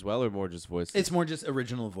impressions as well, or more just voices? It's more just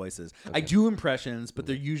original voices. I Okay. do impressions, but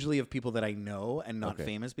they're usually of people that I know and not Okay.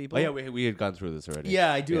 famous people. Oh yeah, we had gone through this already.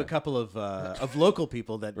 Yeah, I do Yeah. a couple of local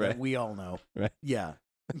people that Right. we all know. Right. Yeah,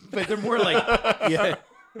 but they're more like yeah.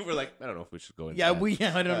 We're like, I don't know if we should go into Yeah,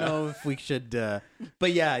 that. I don't know if we should,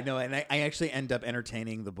 but yeah, no, and I actually end up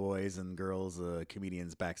entertaining the boys and girls,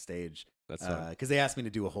 comedians backstage, That's fine. because they asked me to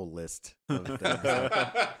do a whole list of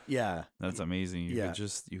things. Yeah, That's amazing. You Yeah.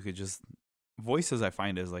 could just voices. I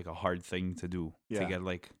find is like a hard thing to do to Yeah. get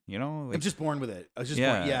like like, I'm just born with it. I was just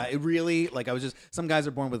Yeah. born. Yeah, it really like I was just. Some guys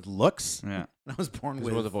are born with looks, yeah. and I was born Just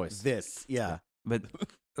with with a voice. This, yeah, But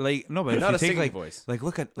like no, but if Not you a take singing like voice. like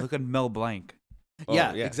look at Mel Blanc. Oh,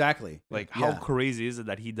 yeah, yeah. exactly. Like Yeah. how crazy is it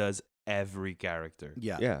that he does every character?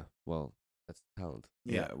 Yeah, Yeah. Well, that's talent.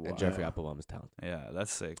 yeah. wow. And Geoffrey Appelbaum is talent. Yeah,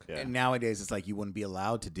 that's sick. Yeah. And nowadays, it's like you wouldn't be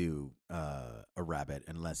allowed to do a rabbit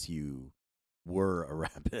unless you were a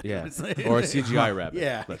rabbit. Yeah. It's like- Or a CGI rabbit.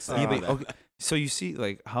 Yeah. Let's Yeah, say. Yeah, but- but, okay, so you see,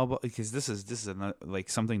 like, how about because this is another,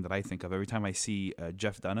 like something that I think of every time I see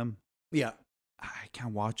Jeff Dunham. Yeah. I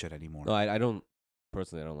can't watch it anymore. No, I don't.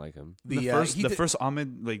 Personally, I don't like him. The he did- first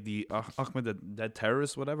Ahmed, like the Ahmed the dead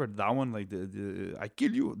terrorist, whatever. That one, like the I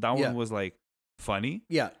kill you. That Yeah. one was like funny,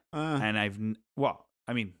 Yeah. and I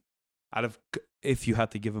mean, out of if you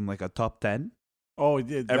had to give him like a top 10, Oh,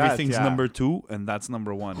 yeah, everything's yeah. number 2, and that's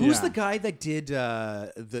number 1. Who's Yeah. the guy that did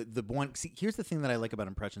the one? See, here's the thing that I like about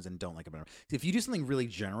impressions and don't like about them. If you do something really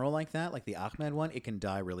general like that, like the Ahmed one, it can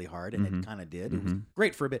die really hard, and it Mhm. kind of did. It was Mhm.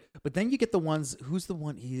 great for a bit, but then you get the ones. Who's the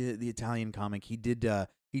one? The Italian comic. He did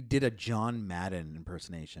a John Madden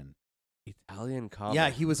impersonation. Italian comic. Yeah,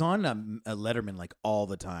 he was on a Letterman like all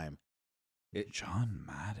the time. John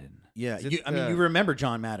Madden. Yeah, Is it, you remember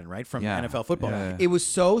John Madden, right, from Yeah. NFL football? Yeah. It was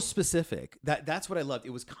so specific that's what I loved. It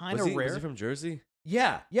was kind Was of he, rare. was he from Jersey?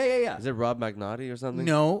 Yeah. Is it Rob Magnotti or something?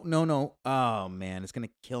 No. Oh man, it's gonna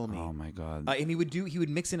kill me. Oh my god. And he would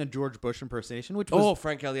mix in a George Bush impersonation, which Oh, was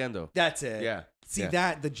Frank Caliendo. that's it. Yeah. See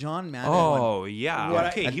yeah. the John Madden one. Oh yeah. What I-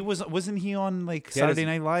 Okay. He wasn't he on like He had his- Saturday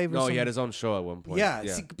Night Live? Or No, something? he had his own show at one point. Yeah,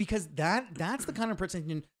 see, because that's the kind of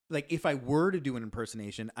impersonation. Like if I were to do an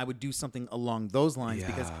impersonation, I would do something along those lines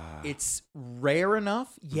because Yeah. it's rare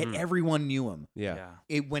enough, yet Mhm. everyone knew him. yeah.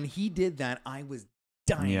 When he did that, I was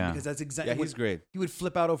dying Yeah. because that's exactly Yeah, he's great. he would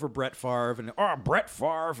flip out over Brett Favre and Brett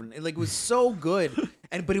Favre and it was so good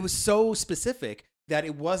but it was so specific that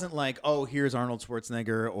it wasn't like here's Arnold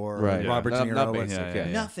Schwarzenegger or Right. Robert Not- De Niro not or basic, Yeah,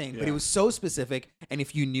 yeah. nothing but Yeah. it was so specific and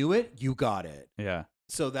if you knew it you got it. Yeah.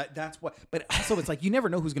 So that's what. But also, it's like you never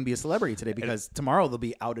know who's going to be a celebrity today because tomorrow they'll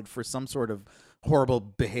be outed for some sort of horrible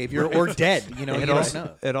behavior or dead. You know, you don't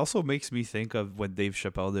know. It also makes me think of when Dave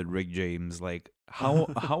Chappelle did Rick James. Like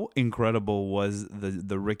how incredible was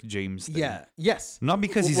the Rick James thing? Yeah. Yes. Not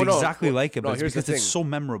because he's Well, no, exactly well, like him, no, but it's here's the because it's thing. so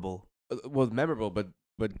memorable. Well, memorable, but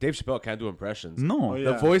Dave Chappelle can't do impressions. No. Oh,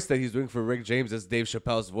 The yeah. voice that he's doing for Rick James is Dave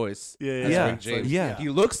Chappelle's voice. Yeah, as yeah. Rick James. Yeah. He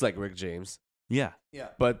looks like Rick James, Yeah. Yeah.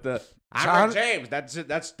 but I'm Rick James. That's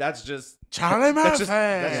just Charlie that's just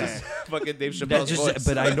Murphy. fucking Dave That Chappelle's just, voice.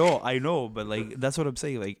 but I know, but like that's what I'm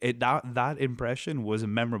saying. Like that impression was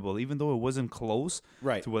memorable, even though it wasn't close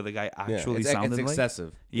Right. to what the guy Yeah, actually it's sounded like.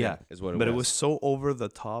 excessive. Yeah, is what it but was. it was so over the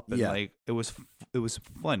top and Yeah. like it was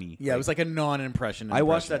funny. Yeah. It was like a non-impression. I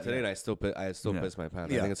watched that impression. today and I still Yeah. piss my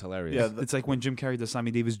pants. Yeah. I think it's hilarious. Yeah, It's like when Jim Carrey does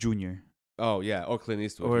Sammy Davis Jr. Oh yeah, or Clint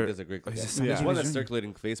Eastwood. Or- He does a great. or is it There's Sammy one Davis that's Jr.?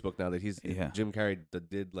 circulating Facebook now that he's Yeah. Jim Carrey that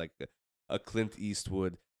did like a Clint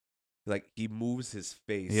Eastwood, like he moves his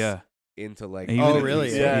face Yeah. into like. And he Oh, even- really?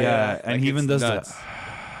 Yeah, Yeah. and Like, he even it's does nuts. that.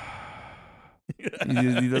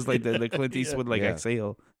 he does like the Clint Eastwood like Yeah.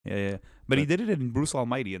 exhale. Yeah. But he did it in Bruce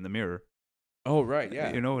Almighty in the mirror. Oh right,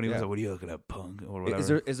 yeah. You know, and he was Yeah. like, "What are you looking at, punk?" or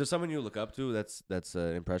whatever. Is there someone you look up to that's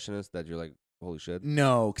an impressionist that you're like, holy shit?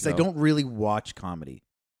 No, because I No. don't really watch comedy.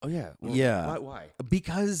 Oh yeah, Yeah. Why?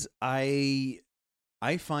 Because I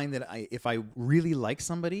find that if I really like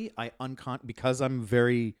somebody, because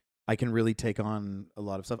I can really take on a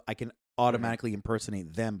lot of stuff. I can automatically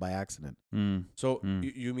impersonate them by accident. Mm. So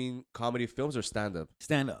Mm. you mean comedy films or stand up?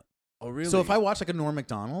 Stand up. Oh really? So if I watch like a Norm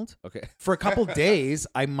Macdonald okay, for a couple days,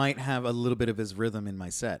 I might have a little bit of his rhythm in my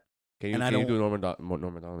set. can you and I can you don't- do a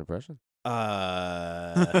Norman Macdonald impression?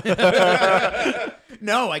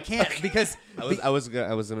 No, I can't because I was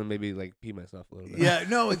gonna maybe like pee myself a little bit. yeah,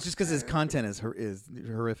 no, it's just because his content is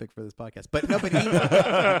horrific for this podcast. But no, but he,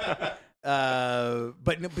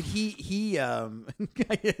 but he,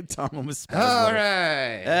 Tom almost. spelled his All word.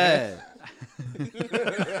 right.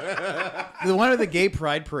 The one of the gay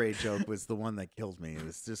pride parade joke was the one that killed me. It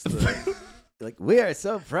was just like we are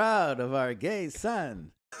so proud of our gay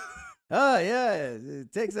son. oh yeah,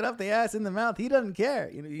 it takes it up the ass in the mouth. He doesn't care.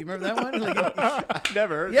 You remember that one? Like, I've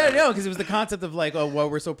never heard yeah, that. no, because it was the concept of like, oh, well,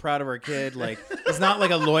 we're so proud of our kid. Like, it's not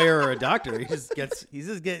like a lawyer or a doctor. He's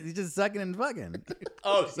just sucking and fucking.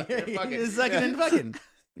 Oh, He's just sucking and fucking.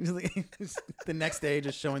 He's like, the next day,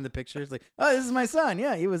 just showing the pictures, like, oh, this is my son.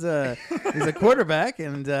 Yeah, he's a quarterback,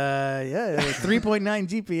 and 3.9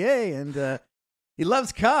 GPA, and he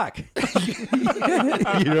loves cock.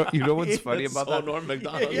 You know what's funny about that? Norm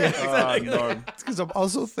Macdonald. Yeah, exactly. Norm. It's because I'm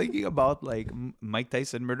also thinking about like Mike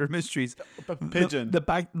Tyson Murder Mysteries. Pigeon. The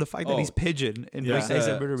fact that he's Pigeon in Yeah. Mike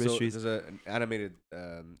Tyson Murder Mysteries. There's an animated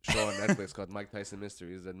show on Netflix called Mike Tyson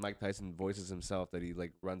Mysteries, and Mike Tyson voices himself that he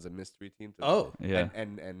like runs a mystery team. Oh, Yeah.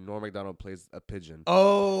 and Norm Macdonald plays a pigeon.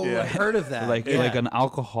 oh, Yeah. I heard of that. Like an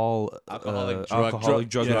alcoholic drug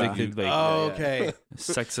drug addicted, use. like oh, okay.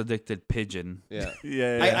 sex addicted pigeon. Yeah.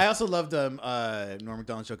 Yeah. I also loved Norm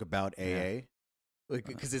Macdonald's joke about AA,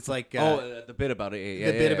 because it's like The bit about it.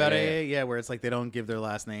 the bit about AA, yeah, where it's like they don't give their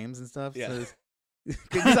last names and stuff. Yeah. So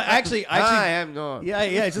because I am Norm. yeah,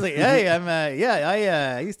 it's just like, hey,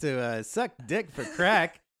 I used to suck dick for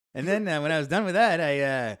crack, and then when I was done with that,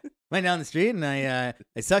 I went down the street and I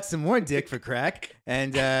sucked some more dick for crack,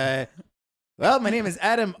 and well, my name is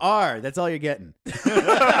Adam R. That's all you're getting.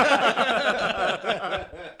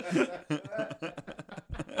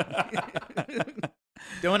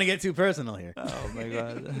 Don't want to get too personal here. Oh my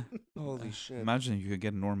god! Holy shit. Imagine if you could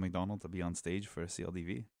get Norm Macdonald to be on stage for a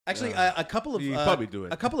CLDV. Actually, a couple of You probably do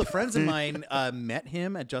it. A couple of friends of mine met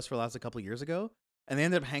him at Just for Laughs a couple of years ago, and they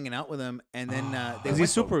ended up hanging out with him. And then they He's went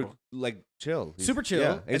super like chill. super chill.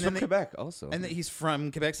 Yeah. And He's then from they- Quebec also. and then he's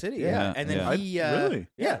from Quebec City. Yeah, Yeah, and then yeah. he Really?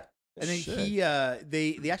 yeah. And then Shit.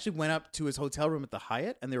 they actually went up to his hotel room at the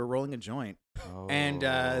Hyatt, and they were rolling a joint, and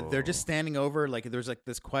they're just standing over, like there's like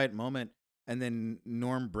this quiet moment, and then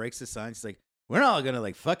Norm breaks the silence. He's like, "We're not all gonna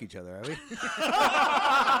like fuck each other, are we?"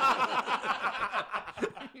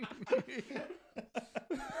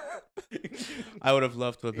 I would have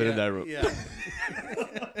loved to have been in that room. Yeah.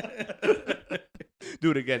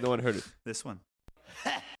 Do it again. No one heard it. This one.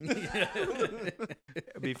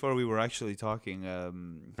 Before we were actually talking,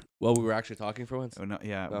 Well, we were actually talking for once. oh no,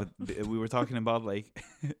 yeah, No. but we were talking about like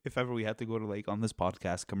if ever we had to go to like on this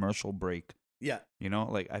podcast commercial break. Yeah. You know,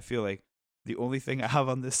 like I feel like the only thing I have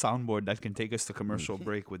on this soundboard that can take us to commercial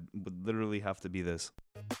break would literally have to be this.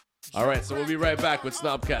 All right, so we'll be right back with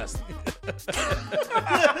Snobcast.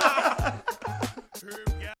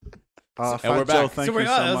 Fat we're Joe, back. thank So you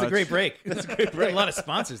so that was much. a great break. That's a great break. A lot of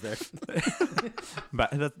sponsors there.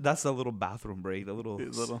 But that's a little bathroom break. The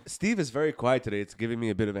little. Steve is very quiet today. It's giving me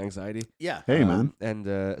a bit of anxiety. Yeah. Hey, man. And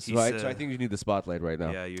so He's, I think you need the spotlight right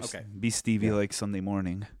now. Yeah, you Okay. be Stevie like Sunday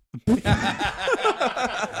morning. That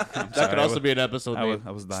could also be an episode name.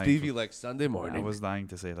 I was dying. Stevie like Sunday I morning. was dying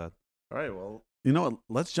to say that. All right, well, you know what?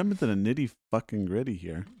 Let's jump into the nitty fucking gritty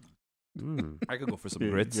here. Mm. I could go for some Yeah,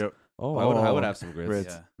 grits. yep. Oh, I would have some grits.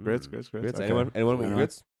 Grits. Yeah. Grits. Grits. Okay. Anyone with Yeah.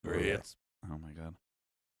 grits? Grits. Oh my god.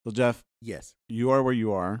 So, Jeff, Yes. you are where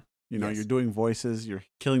you are. You know, Yes. you're doing voices. You're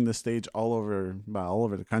killing the stage all over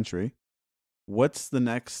the country. What's the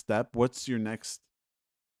next step? What's your next?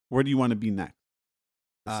 Where do you want to be next?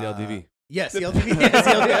 CLDV. Yes, CLDV.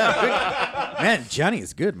 Yeah. Man, Johnny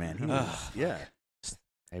is good, man. Yeah.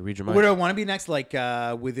 Hey, read your mind. Where do I want to be next? Like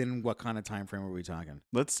within what kind of time frame are we talking?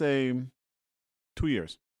 Let's say 2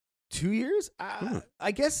 years. 2 years?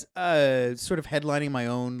 I guess sort of headlining my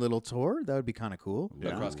own little tour. That would be kind of cool. Yeah.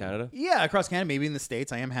 Across Canada? Yeah, across Canada, maybe in the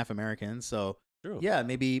States. I am half American, so True. yeah,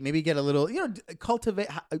 maybe get a little, cultivate.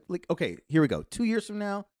 Like, okay, here we go. 2 years from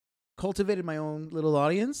now, cultivated my own little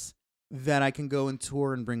audience that I can go and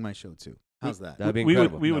tour and bring my show to. How's that? That'd be we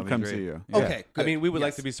incredible. would That'd be come great. see you. Yeah. Okay, good. I mean, we would like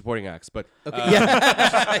Yes. to be supporting acts, but Okay.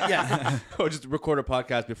 Yeah. Yeah. or just record a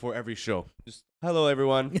podcast before every show. Just hello,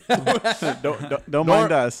 everyone. Don't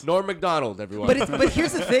mind us. Norm Macdonald, everyone. But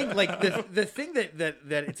here's the thing, like the thing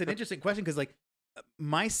that it's an interesting question, because like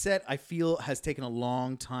my set, I feel, has taken a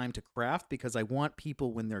long time to craft, because I want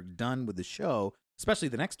people, when they're done with the show, especially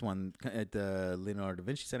the next one at the Leonardo da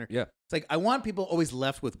Vinci Center, Yeah. it's like I want people always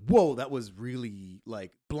left with, whoa, that was really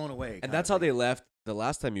like blown away. And that's how they left the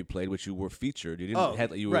last time you played, which you were featured. You didn't Oh,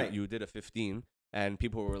 right. you did a 15, and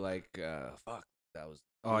people were like, "Fuck, that was."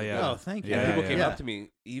 Oh, yeah. Oh, thank you. And people came yeah. up to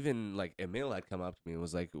me, even like Emil had come up to me and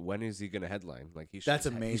was like, "When is he gonna headline? Like he should." That's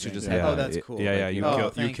He should amazing. just Yeah. headline. Oh, that's cool. Yeah, yeah. Like, You, Oh, you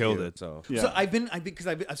thank killed you. it. So Yeah. So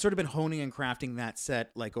I've sort of been honing and crafting that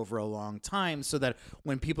set like over a long time, so that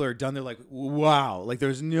when people are done, they're like, wow, like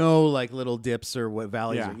there's no like little dips or what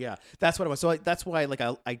valleys. Yeah. Or, yeah, that's what I want. So that's why like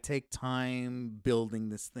I take time building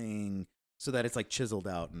this thing so that it's like chiseled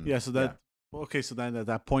out. And, Yeah, so that Okay, so then at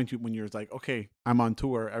that point, when you're like, okay, I'm on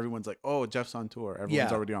tour, everyone's like, oh, Jeff's on tour.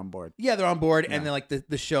 Everyone's Yeah. already on board. Yeah, they're on board, Yeah. and then like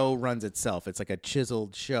the show runs itself. It's like a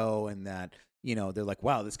chiseled show, and that they're like,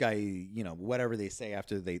 wow, this guy, whatever they say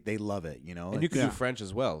after they love it, And you can Yeah. do French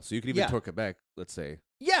as well, so you can even Yeah. tour Quebec. Let's say.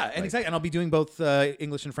 Yeah, and Like- exactly, and I'll be doing both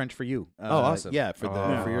English and French for you. Awesome. Yeah, for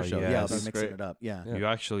your Oh, show. yes. Yeah, I'll be That's mixing great. it up. Yeah.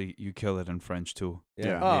 Yeah. You kill it in French too.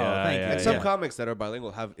 Yeah. Oh, Yeah, thank you. yeah, And some yeah. comics that are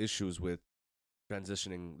bilingual have issues with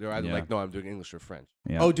transitioning. They're either Yeah. like, no, I'm doing English or French.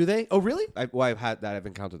 Yeah. Oh, do they? Oh, really? I've had that. I've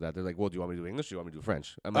encountered that. They're like, well, do you want me to do English? Do you want me to do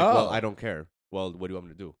French? I'm like, Oh. well, I don't care. Well, what do you want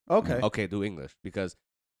me to do? Okay. Okay, do English, because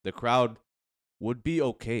the crowd would be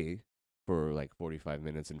okay for like 45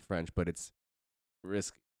 minutes in French, but it's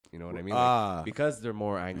risky. You know what I mean? Like, because they're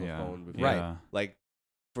more anglophone. before- Right. Like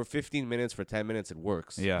for 15 minutes, for 10 minutes, it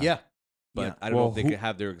works. Yeah. Yeah. But Yeah. I don't know Well, if they who- could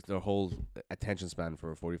have their whole attention span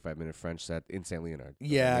for a 45-minute French set in Saint Leonard. You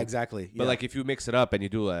know what I Yeah, mean? exactly. But Yeah. like if you mix it up and you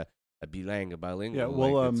do a bilingual, Yeah,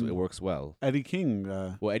 well, like, it works well. Eddie King.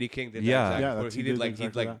 Well, Eddie King did Yeah. that exactly. Yeah, where that's- he he did did like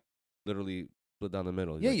exactly he like that. literally split down the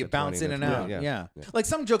middle. Yeah, Like you a bounce 20 in and a out. 20, Yeah. Yeah. Like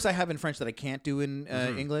some jokes I have in French that I can't do in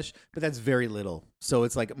English, but that's very little. So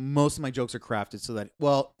it's like most of my jokes are crafted so that,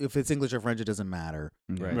 well, if it's English or French, it doesn't matter.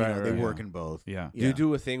 Right. They right. work in both. Yeah. Do you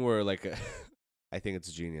do a thing where like I think it's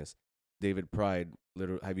genius. David Pride.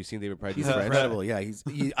 Literally, have you seen David Pride? He's French? incredible. Yeah,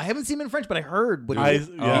 I haven't seen him in French, but I heard what I,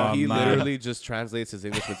 he yeah, He man. literally just translates his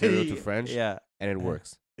English material to French, Yeah. and it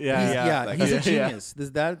works. yeah, like- he's a Yeah. genius.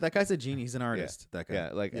 That guy's a genius. He's an artist. That guy. Yeah,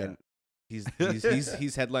 like Yeah. and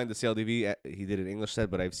he's headlined the CLDV. He did an English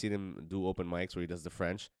set, but I've seen him do open mics where he does the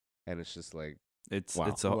French, and it's just like It's Wow.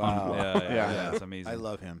 it's a, Wow. yeah, it's amazing. I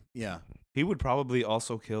love him. Yeah. He would probably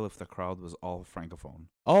also kill if the crowd was all francophone.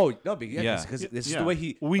 oh no, but Yeah. because this is Yeah. the way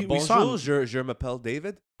he We saw bonjour, him. je m'appelle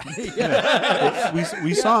David.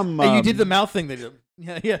 we saw him. And you did the mouth thing.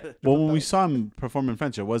 Yeah. Well, when we saw him perform in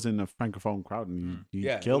French, it was in a francophone crowd, and he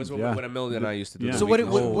Yeah, it killed. was when, yeah. when Emil and I used to do. Yeah. the So what?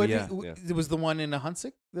 weekly What? show. What? yeah. It was the one in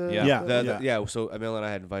Hunsik. Yeah. Yeah. So Emil and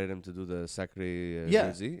I had invited him to do the Sacré Yeah.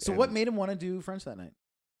 Jersey. So and- what made him want to do French that night?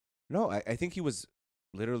 No, I think he was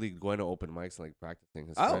literally going to open mics and like practicing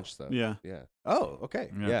his Oh. French stuff. Yeah. Yeah. Oh, okay.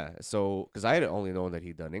 Yeah. So, because I had only known that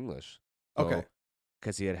he'd done English. So, Okay.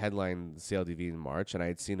 Because he had headlined CLDV in March, and I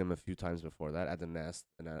had seen him a few times before that at the Nest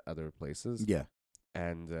and at other places. Yeah.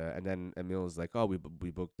 And then Emil was like, "Oh, we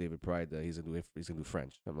booked David Pride. He's gonna do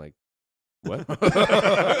French." I'm like, "What? It's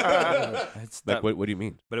like that- what? What do you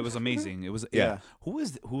mean?" But it was amazing. It was Yeah. Who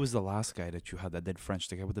was the last guy that you had that did French?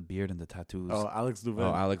 The guy with the beard and the tattoos. Oh, Alex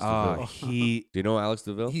Duval. Oh, Alex Ah, Deville. he Do you know Alex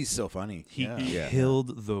Deville? He's so funny. he Yeah. Yeah.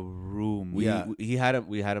 killed the room. We Yeah. he had him.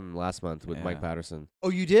 We had him last month with Mike Yeah. Patterson, Oh,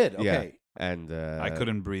 you did. Yeah. Okay. and I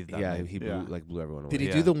couldn't breathe. That Yeah, night. he blew Yeah. blew everyone away. Did he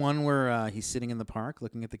Yeah. do the one where he's sitting in the park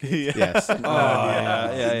looking at the kids? Yes. Oh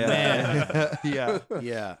yeah. Man. yeah.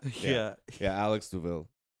 Yeah. Yeah. Yeah, Alex Deville.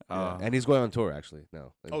 Uh, And he's going on tour actually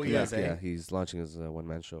now. Like, Oh, he yeah, is, eh? yeah. He's launching his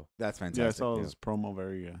one-man show. That's Yeah, I fantastic. saw his promo.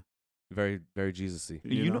 Very. Very, very Jesus-y.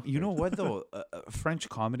 You know what though? French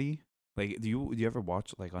comedy. Like, do you ever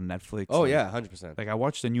watch like on Netflix? Oh like- yeah, 100%. Like I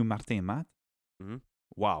watched the new Martin Matt. Mhm.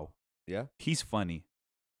 Wow. Yeah. He's funny.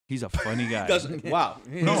 He's a funny guy. Wow.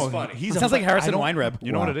 no, He's funny. He's Sounds like Harrison I don't- Weinreb.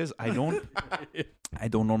 You know Wow. what it is? I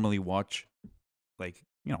don't normally watch like,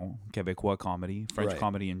 Quebecois comedy, French Right.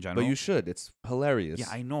 comedy in general. But you should. It's hilarious. Yeah,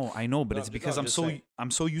 I know, but No, it's because no, I'm just so saying.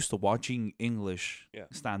 I'm so used to watching English Yeah.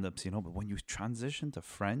 stand-ups, but when you transition to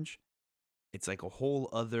French, it's like a whole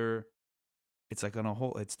other. It's like on a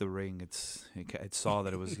whole. It's the ring. It saw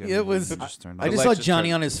that it was. It was- Just turned I on. just The saw lights just Johnny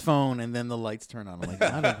turned- on his phone, and then the lights turn on. I'm like,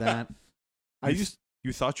 how did that?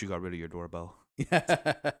 You thought you got rid of your doorbell, Yeah.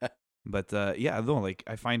 but like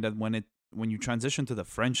I find that when you transition to the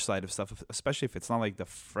French side of stuff, especially if it's not like the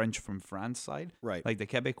French from France side, Right. like the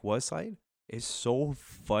Quebecois side, is so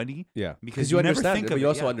funny. Yeah. Because you you never understand think it, of but you it,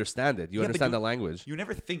 also yeah. understand it. You Yeah, but understand you- the language. You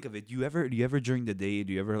never think of it. Do you ever during the day?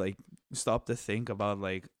 Do you ever like stop to think about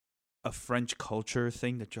like a French culture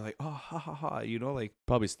thing that you're like, oh, ha ha ha, like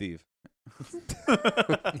Probably Steve.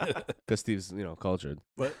 Because Steve's, cultured.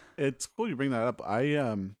 But it's cool you bring that up. I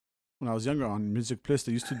when I was younger on Music Plus,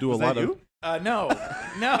 they used to do Was a lot that of. you? No,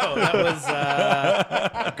 that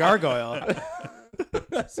was Gargoyle.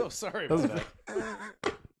 So sorry about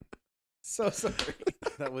that. So sorry.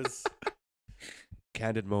 That was.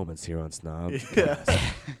 Candid moments here on Snob. Yeah.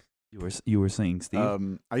 you were saying,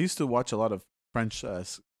 Steve. I used to watch a lot of French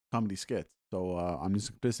comedy skits. So on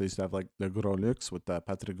Music Plus, they used to have like Le Gros Luxe with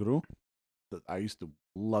Patrick Roux. I used to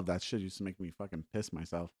love that shit. It used to make me fucking piss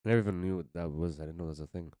myself. I never even knew what that was. I didn't know that was a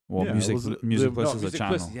thing. well, yeah, it music was- music the- plus no, is a Music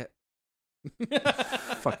channel. Plus, yeah.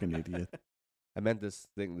 Fucking idiot. I meant this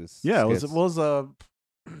thing. This. Yeah, skits. it was a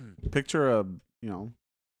picture of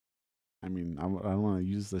I mean, I don't want to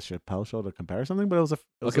use the Chappelle Show to compare something, but it was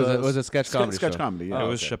a sketch comedy sketch show. comedy. Yeah, It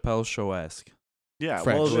was Chappelle Show-esque. yeah.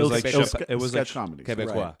 French. Well, It was like it was like sketch comedy.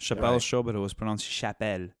 Québécois. Right. Chappelle Show, but it was pronounced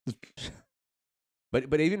Chappelle.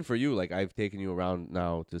 But even for you, like I've taken you around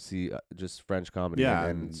now to see just French comedy. Yeah,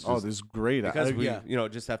 and it's oh, just- this is great. because we yeah.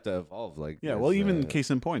 just have to evolve. Like Yeah, as, well, even case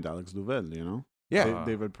in point, Alex Duvel, yeah.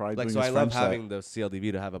 David Pride. Like doing so, his I love French set. having the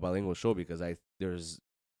CLDV to have a bilingual show because there's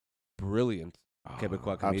brilliant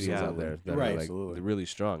Québécois comedians out there that Right. are like Absolutely. they're really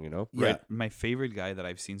strong. Yeah. Right. My favorite guy that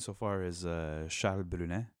I've seen so far is Charles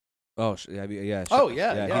Brunet. Oh, yeah. Oh,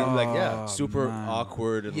 yeah, yeah. He's like Oh, super man.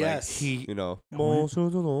 awkward and Yes. like you know.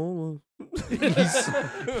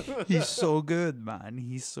 He's so good, man.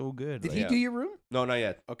 He's so good. Did Like, he Yeah. do your room? No, not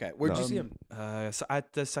yet. Okay. Where'd you No. see him?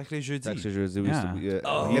 at the Sacré Jeudi. Actually, we used to be,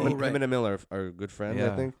 Oh, him right. and Emil are good friends, I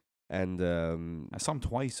Yeah. think. And I saw him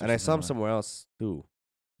twice. or I saw him something like somewhere else too.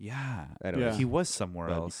 that. Yeah. Anyway, Yeah. He was somewhere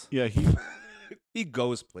But- else. Yeah, he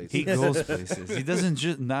goes places. He goes places. He doesn't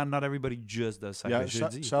just not everybody just does Sacré yeah.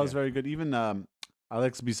 Jeudi. Charles very good. Even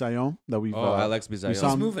Alex Bisaillon that we've. Alex we Bizayo. saw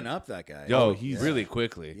He's him- moving up, that guy. Yo, Oh, he's- really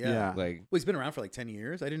quickly. Yeah. Yeah. Like, Well, he's been around for like 10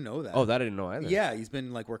 years. I didn't know that. oh, that I didn't know either. Yeah, he's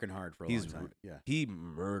been like working hard for a He's long time. Yeah. he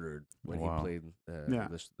murdered when Wow. he played Yeah.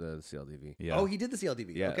 the CLDV. Yeah. Oh, he did the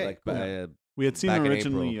CLDV. Yeah, Okay. like cool. We had seen back him in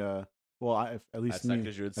originally. Well, at at least me.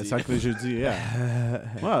 Sacré Jeudi. At Sacré Jeudi,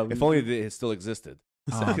 yeah. Well, If only it still existed.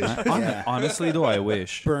 Oh, man. Yeah. Honestly, though, I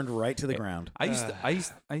wish. Burned right to the ground. I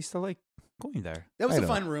used to like going there. That was I a know.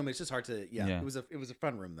 fun room. It's just hard to. Yeah, Yeah. It was a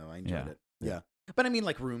fun room though. I enjoyed Yeah. it. Yeah. But I mean,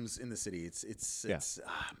 like rooms in the city. It's Yeah.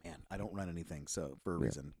 man. I don't run anything, so for a Yeah.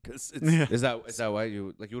 reason, because it's. Yeah. Is that why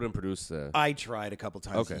you wouldn't produce? I tried a couple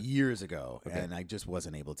times Okay. years ago, Okay. and I just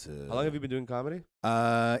wasn't able to. How long have you been doing comedy?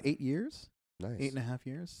 8 years, Nice. 8.5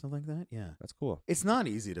 years, something like that. Yeah. That's cool. It's not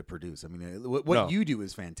easy to produce. I mean, what No. you do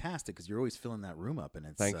is fantastic because you're always filling that room up, and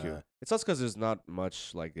it's. Thank you. It's also because there's not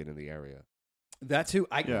much like it in the area. That too.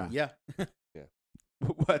 Yeah. Yeah.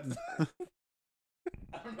 What?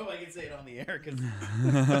 I don't know if I can say it on the air because.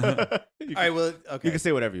 you, All right. Well. Okay. you can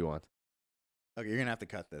say whatever you want. Okay, you're gonna have to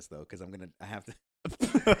cut this though, because I have to.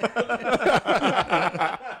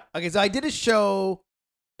 Okay, so I did a show.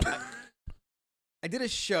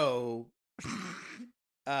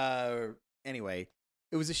 Anyway,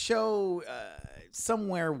 it was a show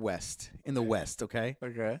somewhere in the west. Okay,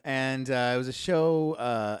 Okay. and it was a show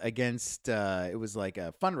against. It was like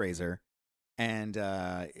a fundraiser, and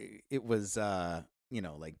it was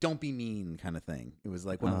like don't be mean kind of thing. It was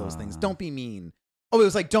like one of those things. Don't be mean. Oh, it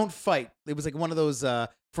was like don't fight. It was like one of those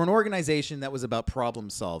for an organization that was about problem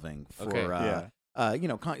solving for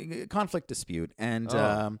Okay. conflict dispute. And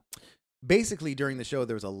Oh. basically during the show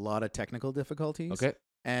there was a lot of technical difficulties. Okay.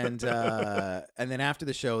 And then after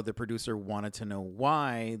the show, the producer wanted to know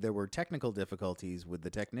why there were technical difficulties with the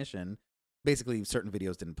technician. Basically, certain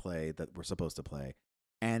videos didn't play that were supposed to play,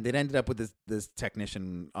 and it ended up with this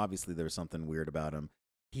technician. Obviously, there was something weird about him.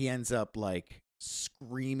 He ends up like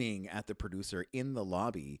screaming at the producer in the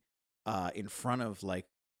lobby, in front of like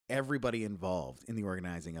everybody involved in the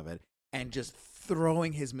organizing of it, and just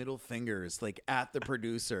throwing his middle fingers like at the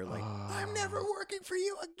producer, like I'm never working for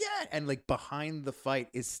you again. And like behind the fight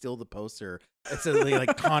is still the poster. It's a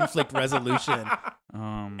like conflict resolution.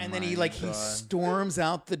 And then he he storms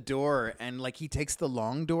out the door and like he takes the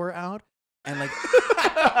long door out and like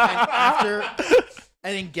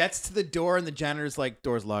and then gets to the door and the janitor's like,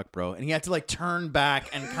 door's locked, bro. And he had to like turn back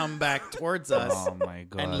and come back towards us Oh my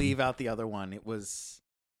god. and leave out the other one. It was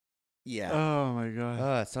yeah. Oh my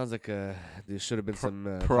god. It sounds like there should have been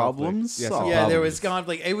some problems? conflict. Oh. Yeah, there problems. was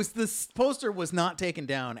conflict. It was this poster was not taken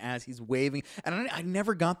down as he's waving, and I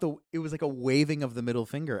never got it was like a waving of the middle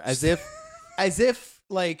finger, as if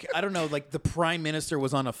like I don't know, like the prime minister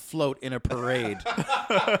was on a float in a parade,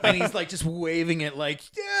 and he's like just waving it, like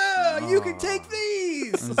yeah, you can take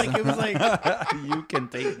these. Like it was like You can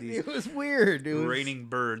take these. it was weird. It was, Raining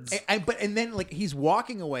birds. and then like he's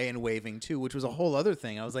walking away and waving too, which was a whole other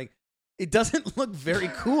thing. I was like, it doesn't look very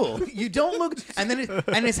cool. You don't look, and then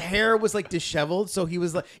and his hair was like disheveled. So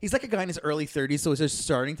he's like a guy in his early 30s, so it's just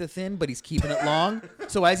starting to thin, but he's keeping it long.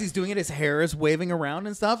 So as he's doing it, his hair is waving around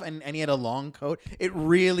and stuff, and he had a long coat. It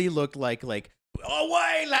really looked like oh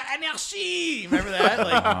ouais, la anarchie. Remember that?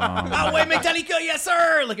 Like oh ouais, Metallica, yes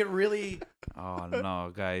sir. Like it really. Oh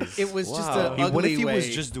no, guys! It was just Wow. a What ugly if he way. was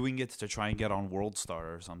just doing it to try and get on World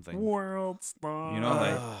Star or something? World star. You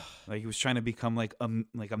know, like he was trying to become like a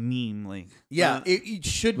meme. Like Yeah, it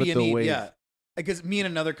should be With a the meme. wave. Yeah, because me and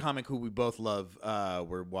another comic who we both love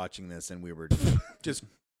were watching this, and we were just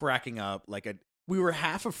cracking up. We were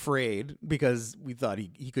half afraid because we thought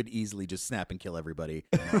he could easily just snap and kill everybody,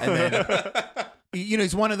 and then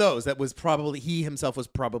He's one of those that was probably he himself was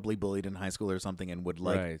probably bullied in high school or something, and would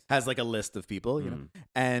has like a list of people, you know,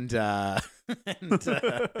 and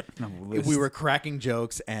we were cracking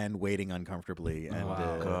jokes and waiting uncomfortably. And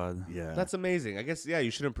God, yeah, That's amazing. I guess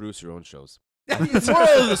you shouldn't produce your own shows. The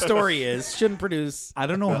moral of the story is shouldn't produce. I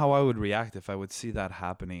don't know how I would react if I would see that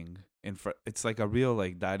happening in front. It's like a real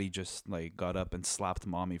like daddy just like got up and slapped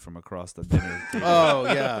mommy from across the dinner table. Oh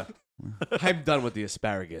yeah. I'm done with the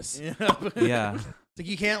asparagus. Yeah. It's like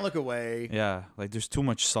you can't look away. Yeah, like there's too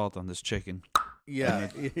much salt on this chicken. Yeah.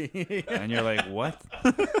 And you're like, what?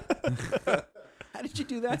 How did you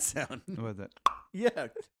do that sound? What that? Yeah.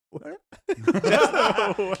 What?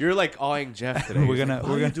 You're like awing Jeff today. We're gonna Why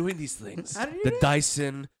are you doing these things. How did you The do that?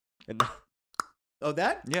 Dyson and Oh,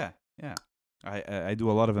 that? Yeah. I do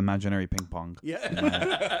a lot of imaginary ping pong.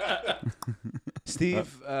 Yeah.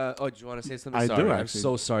 Steve. Do you want to say something? I Sorry, do, I'm actually.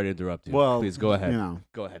 so sorry to interrupt you. Well, please go ahead. You know,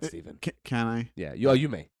 Go ahead, Stephen. can I? Yeah, you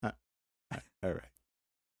may. All right.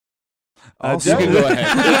 Also, You can go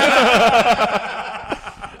ahead.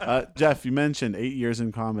 Jeff, you mentioned 8 years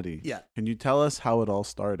in comedy. Yeah. Can you tell us how it all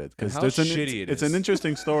started? And how there's shitty it it's is. an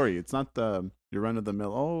interesting story. It's not your run of the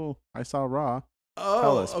mill. Oh, I saw Raw. Oh,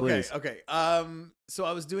 Tell us, okay, please. okay. So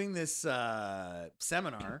I was doing this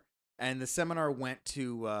seminar, and the seminar went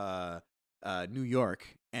to New York,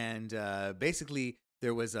 and basically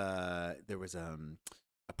there was a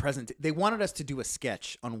present. They wanted us to do a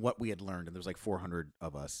sketch on what we had learned, and there was like 400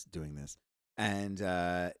 of us doing this, and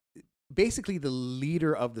basically the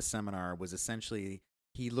leader of the seminar was essentially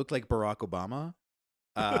he looked like Barack Obama.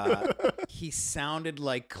 He sounded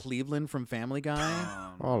like Cleveland from Family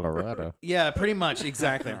Guy. Oh, Loretta. Yeah, pretty much,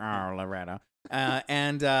 exactly. Loretta.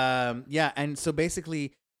 And so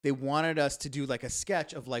basically they wanted us to do like a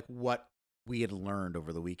sketch of like what we had learned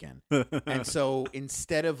over the weekend. And so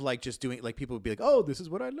instead of like just doing like people would be like, "Oh, this is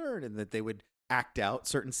what I learned," and that they would act out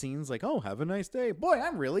certain scenes like, "Oh, have a nice day. Boy,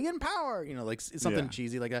 I'm really in power." You know, like something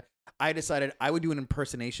cheesy like that. I decided I would do an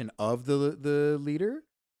impersonation of the leader,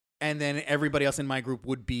 and then everybody else in my group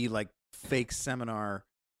would be like fake seminar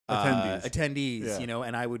attendees, Yeah. you know,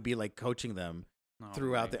 and I would be like coaching them Oh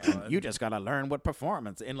throughout my the. God. And you just gotta learn what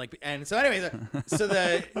performance and so anyway,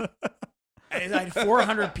 I had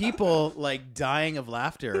 400 people like dying of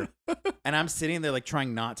laughter, and I'm sitting there like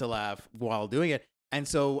trying not to laugh while doing it. And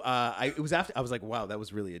so I was like, wow, that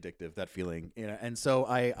was really addictive, that feeling, you know. And so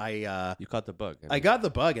You caught the bug. I got the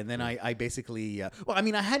bug, and then I basically well, I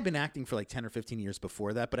mean, I had been acting for like 10 or 15 years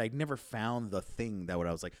before that, but I'd never found the thing that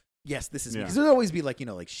I was like, yes, this is me. Yeah. Because there'd always be like, you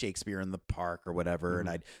know, like Shakespeare in the Park or whatever, and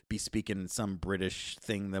I'd be speaking some British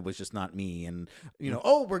thing that was just not me, and you know,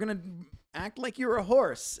 oh, we're gonna act like you're a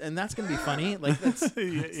horse, and that's gonna be funny. Like that's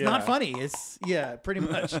it's not funny. It's pretty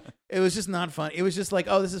much. It was just not fun. It was just like,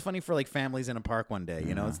 oh, this is funny for like families in a park one day.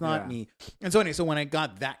 You know, it's not me. And so anyway, so when I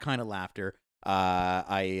got that kind of laughter,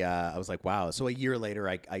 I was like, wow. So a year later,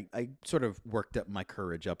 I sort of worked up my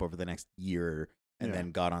courage up over the next year. And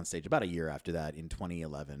then got on stage about a year after that in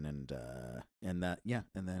 2011, and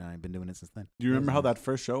then I've been doing it since then. Do you remember how that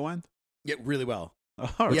first show went? Yeah, really well.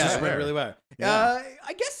 Oh, Yeah, it rare. went really well. Yeah.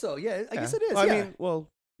 I guess so. Yeah, I guess it is. Well,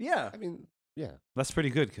 Yeah. I mean, yeah. That's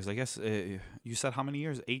pretty good because I guess you said how many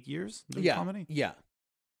years? 8 years doing Yeah. comedy? Yeah.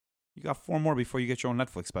 You got 4 more before you get your own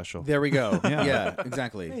Netflix special. There we go. Yeah. Yeah,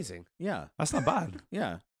 exactly. Amazing. Yeah. That's not bad.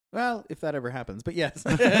 Yeah. Well, if that ever happens, but yes.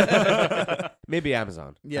 Maybe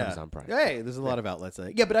Amazon. Yeah. Amazon Prime. Hey, there's a lot of outlets.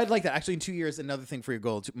 Yeah, but I'd like that. Actually, in 2 years, another thing for your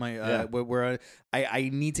goal. Where I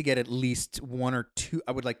need to get at least 1 or 2.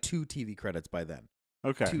 I would like 2 TV credits by then.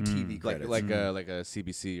 Okay. 2 TV Like credits. like a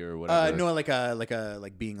CBC or whatever. No,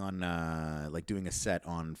 like being on like doing a set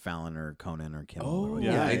on Fallon or Conan or Kimmel. Oh, or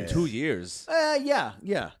yeah. whatever. In 2 years. Yeah.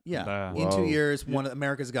 In 2 Whoa. years, one of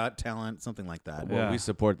America's Got Talent, something like that. Well, Yeah. we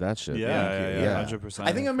support that shit. Yeah. Yeah, 100%.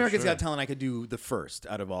 I think for America's sure. Got Talent. I could do the first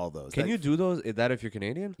out of all those. Can you do those? That if you're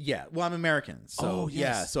Canadian? Yeah. Well, I'm American, so Oh, yes.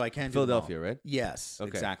 yeah. So I can do Philadelphia, them all. right? Yes, Okay.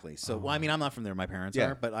 exactly. So, well, I mean, I'm not from there. My parents Yeah.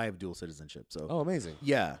 are, but I have dual citizenship. So, Oh, amazing.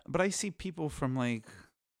 yeah. But I see people from like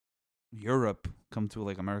Europe come to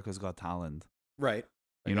like America's Got Talent. Right.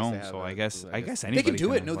 You guess know, they have so a- I guess I guess. anybody They can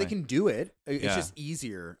do it. No, apply. they can do it. It's Yeah. just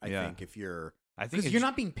easier, I Yeah. think, if you're. I think Because it's- you're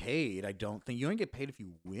not being paid, I don't think. You don't get paid if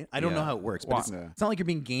you win. I don't know Yeah. how it works, but Well, it's, yeah. it's not like you're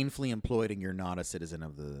being gainfully employed and you're not a citizen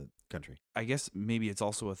of the country. I guess maybe it's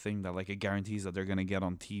also a thing that like it guarantees that they're gonna get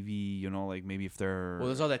on TV. You know, like maybe if they're Well,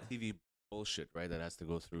 there's all that TV bullshit, right? That has to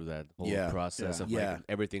go through that whole Yeah. process Yeah. of Yeah. like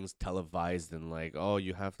everything's televised and like, oh,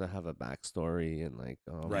 you have to have a backstory and like,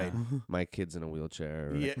 oh, Right. my kid's in a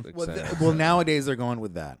wheelchair. Yeah. et Well, cetera. well, nowadays they're going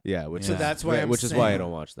with that. Yeah, which So is that's why I'm which is why I saying-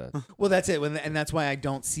 don't watch that. Well, that's it, and that's why I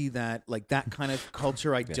don't see that like that kind of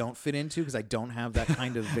culture. I don't fit into because I don't have that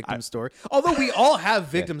kind of victim story. Although we all have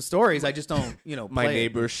victim stories, I just don't, My play it.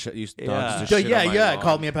 neighbor used Yeah. dogs to So, shit yeah, on my yeah, lawn.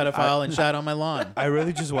 called me a pedophile and shot on my lawn. I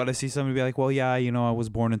really just want to see somebody be like, well, yeah, I was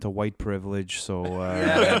born into white privilege, so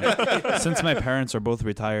Yeah. since my parents are both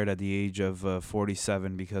retired at the age of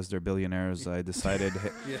 47 because they're billionaires, I decided,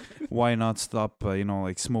 Yeah. why not stop,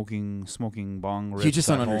 like smoking bong rips You just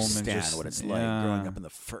at don't home and understand just- what it's like yeah. growing up in the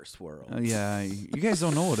first world. Yeah, you guys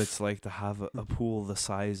don't know what it's like to have a pool the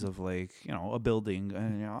size of like a building.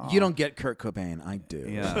 And, You don't get Kurt Cobain. I do.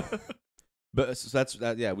 Yeah. But so that's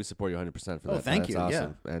that. Yeah, we support you 100% for that. Oh, thank That's you,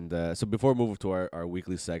 Awesome. And so before we move to our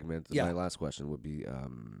weekly segment, Yeah. my last question would be: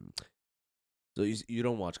 so you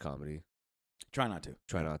don't watch comedy? Try not to.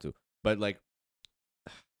 Try not to. But like,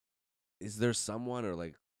 is there someone or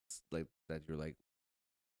like that you're like,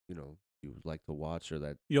 you would like to watch or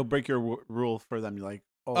that? You'll break your rule for them. You're like,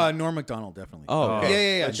 oh, Norm Macdonald, definitely. Oh,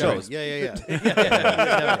 okay. Yeah. That Definitely. shows.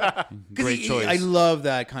 Yeah. Great choice. I love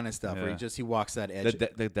that kind of stuff where Yeah. he walks that edge.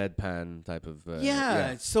 The deadpan type of.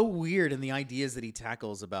 It's so weird, and the ideas that he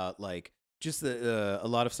tackles about like just a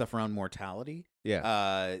lot of stuff around mortality.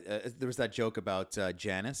 Yeah. There was that joke about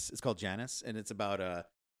Janice. It's called Janice, and it's about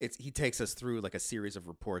he takes us through like a series of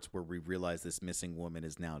reports where we realize this missing woman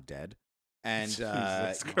is now dead. And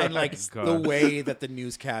and like Christ. the way that the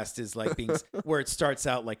newscast is like being where it starts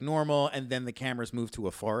out like normal and then the cameras move to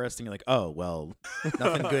a forest and you're like, oh well,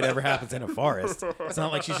 nothing good ever happens in a forest. It's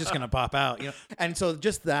not like she's just gonna pop out, And so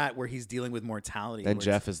just that where he's dealing with mortality. And where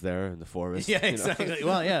Jeff is there in the forest. yeah, exactly.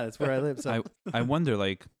 Well, yeah, that's where I live. So I wonder,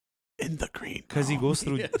 like, in the green. because he goes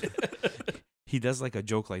through. He does like a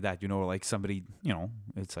joke like that, like somebody,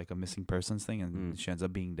 it's like a missing persons thing, and she ends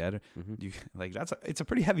up being dead. Mhm. You like it's a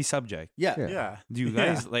pretty heavy subject. yeah. Yeah. Do you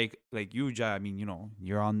guys like you, Jai? I mean,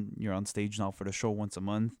 you're on stage now for the show once a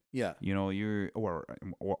month. Yeah. You're or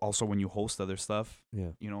also when you host other stuff.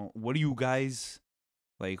 Yeah. What do you guys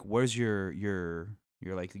like? Where's your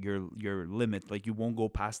like your limit? Like you won't go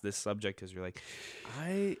past this subject because you're like,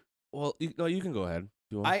 You can go ahead.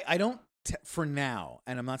 You want? I don't for now,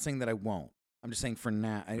 and I'm not saying that I won't. I'm just saying for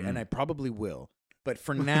now, and I probably will. But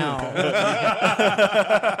for now,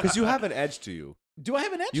 Because you have an edge to you. do I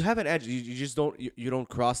have an edge? You have an edge. You just don't. You don't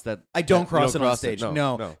cross that. I don't you cross it on cross stage. No.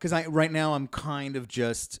 No, because right now I'm kind of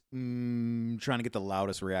just trying to get the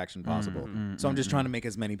loudest reaction possible. So I'm just trying to make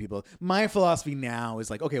as many people. My philosophy now is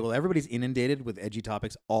like, okay, well, everybody's inundated with edgy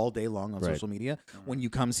topics all day long on Right. social media. When you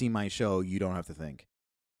come see my show, you don't have to think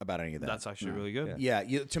about any of that. that's actually really good. Yeah.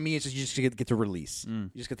 To me, it's just you just get to release.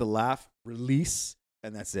 Mm. You just get to laugh, release,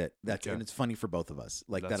 and that's it. That's Okay. and it's funny for both of us.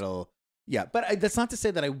 Like That's- But that's not to say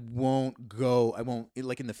that I won't go. I won't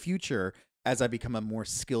like in the future as I become a more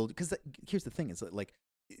skilled. Because here's the thing: is that like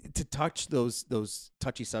to touch those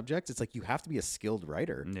touchy subjects. It's like you have to be a skilled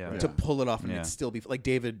writer Yeah. to pull it off, and Yeah. it still be like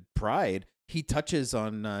David Pride. He touches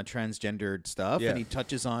on transgendered stuff, Yeah. and he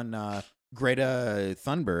touches on Greta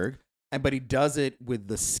Thunberg. But he does it with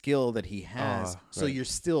the skill that he has, so right. you're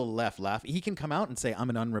still left laughing. He can come out and say, "I'm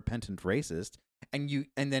an unrepentant racist," and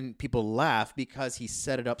then people laugh because he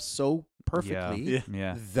set it up so perfectly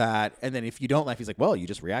Yeah. that. And then if you don't laugh, he's like, "Well, you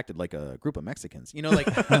just reacted like a group of Mexicans," like you know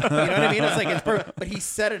what I mean? It's like it's perfect. But he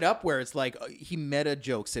set it up where it's like he meta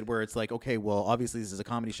jokes it, where it's like, okay, well, obviously this is a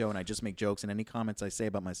comedy show, and I just make jokes, and any comments I say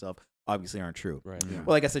about myself obviously aren't true. Right. Yeah.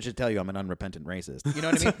 Well, I guess I should tell you I'm an unrepentant racist. You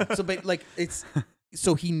know what I mean? So, but like it's.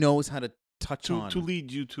 So he knows how to touch on to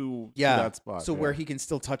lead you to yeah. that spot. So where he can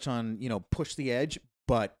still touch on, push the edge,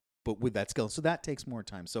 but with that skill. So that takes more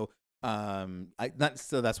time. So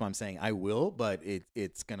that's why I'm saying I will, but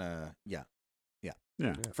it's gonna yeah.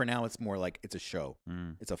 For now, it's more like it's a show.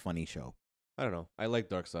 Mm. It's a funny show. I don't know. I like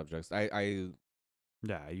dark subjects.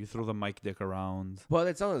 Yeah, you throw the mic dick around. Well,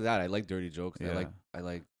 it's not only that. I like dirty jokes. Yeah. I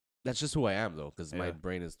like. That's just who I am, though, because my Yeah.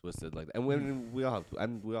 brain is twisted like that. And when we all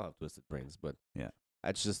have twisted brains, but Yeah.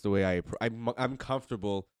 that's just the way I'm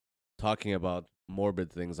comfortable talking about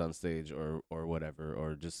morbid things on stage or whatever,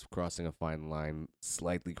 or just crossing a fine line,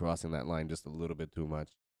 slightly crossing that line just a little bit too much.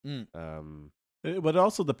 Mm. But it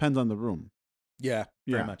also depends on the room. Yeah,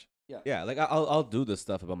 very Yeah. much. Yeah, like I'll do this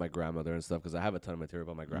stuff about my grandmother and stuff because I have a ton of material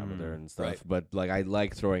about my grandmother and stuff. right. But like I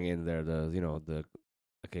like throwing in there the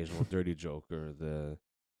occasional dirty joke or the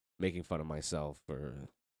making fun of myself or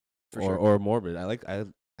morbid.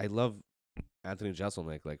 I love Anthony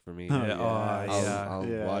Jeselnik. Like for me, Oh, Yeah. yeah. Oh, yeah. I'll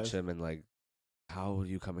Yeah. watch him and like how are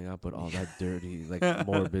you coming up with all that dirty, like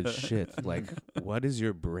morbid shit? Like, what is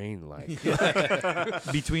your brain like?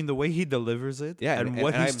 Between the way he delivers it and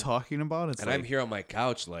what he's talking about, it's I'm here on my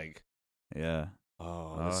couch, like, yeah.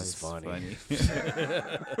 Oh, this is funny.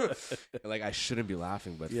 Like, I shouldn't be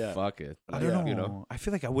laughing, but fuck it. Like, I don't know. You know. I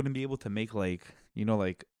feel like I wouldn't be able to make like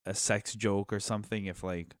a sex joke or something if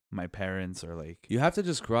like my parents are like. You have to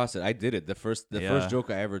just cross it. I did it. The first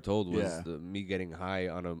joke I ever told was me getting high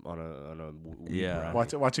on a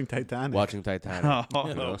watching Titanic. Watching Titanic.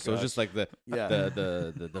 So it's just like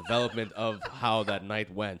the development of how that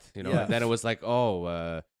night went. You know, and then it was like,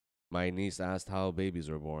 my niece asked how babies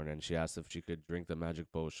were born, and she asked if she could drink the magic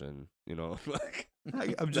potion. You know, like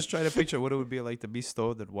I'm just trying to picture what it would be like to be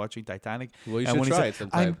stoned and watching Titanic. Well, you should try it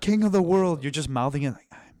sometime. I'm king of the world. You're just mouthing it like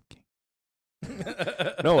I'm king.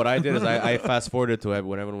 No, what I did is I fast forwarded to it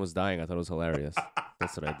when everyone was dying. I thought it was hilarious.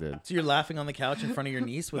 That's what I did. So you're laughing on the couch in front of your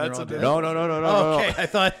niece when they're all dead? No. Okay, I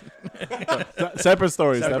thought. Separate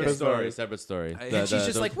story. Separate story. And she's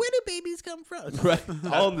just like, where do babies come from? Right.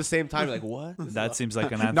 All at the same time. Like, what? That seems like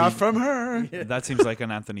an Anthony. Not from her. That seems like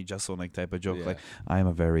an Anthony Jeselnik type of joke. Yeah. Like, I'm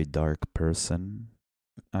a very dark person.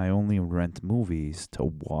 I only rent movies to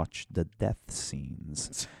watch the death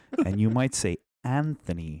scenes. And you might say,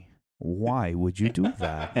 Anthony, why would you do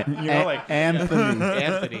that? Anthony.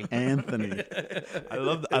 I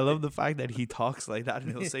love the fact that he talks like that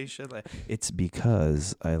and he'll say shit like, it's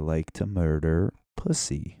because I like to murder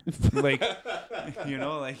pussy. Like,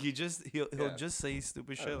 like he'll just say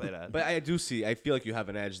stupid shit like that. But I feel like you have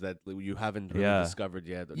an edge that you haven't really discovered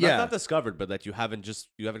yet. Yeah. Not discovered, but that you haven't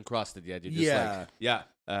crossed it yet. You're just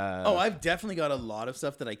I've definitely got a lot of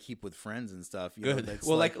stuff that I keep with friends and stuff. You know, that's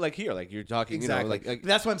like here, like you're talking, exactly. like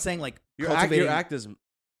that's what I'm saying. Like your act is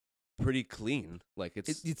pretty clean. Like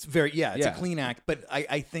it's very it's a clean act. But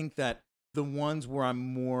I think that the ones where I'm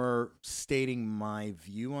more stating my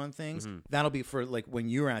view on things, that'll be for like when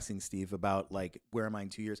you were asking Steve about like where am I in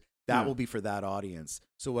 2 years. That will be for that audience.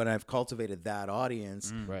 So when I've cultivated that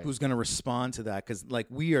audience, who's going to respond to that? Because like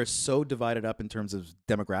we are so divided up in terms of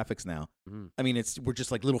demographics now. I mean, we're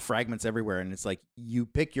just like little fragments everywhere, and it's like you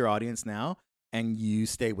pick your audience now, and you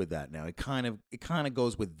stay with that now. It kind of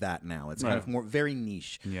goes with that now. It's kind of more very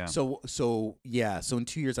niche. Yeah. So in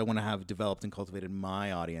 2 years, I want to have developed and cultivated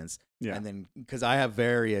my audience. Yeah. And then because I have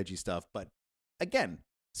very edgy stuff, but again,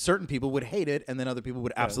 certain people would hate it, and then other people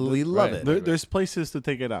would absolutely love it. There's places to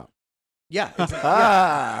take it out.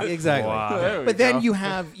 Yeah, exactly. Wow. But then you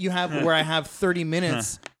have where I have 30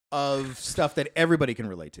 minutes of stuff that everybody can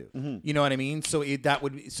relate to. You know what I mean? So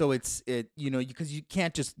because you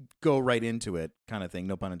can't just go right into it, kind of thing.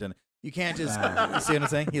 No pun intended. You can't just you see what I'm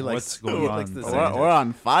saying? He likes what's going on? We're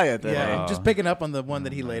on fire today. Yeah, just picking up on the one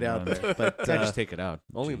that he laid out there. But can't just take it out.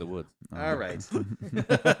 Only in the woods. All right.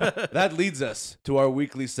 That leads us to our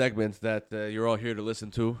weekly segment that you're all here to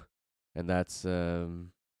listen to, and that's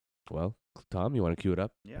well, Tom, you want to cue it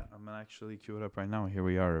up? Yeah, I'm gonna actually cue it up right now. Here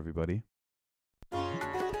we are, everybody. The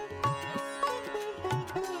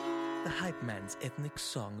Hype Man's Ethnic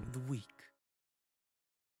Song of the Week.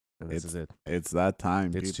 And this is it. It's that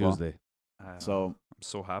time. It's people. Tuesday. So I'm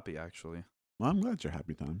so happy, actually. well, I'm glad you're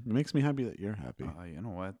happy, Tom. It makes me happy that you're happy, You know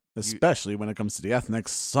what? especially when it comes to the ethnic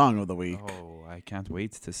song of the week. Oh, I can't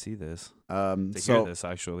wait to see this. Um, To so hear this,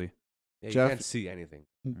 actually. Yeah, you Jeff- can't see anything.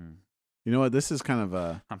 you know what? This is kind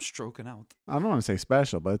of I'm stroking out. I don't want to say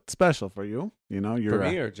special, but it's special for you. You know, you're For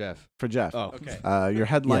me or Jeff? for Jeff. Oh, Okay. You're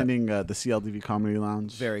headlining the CLDV Comedy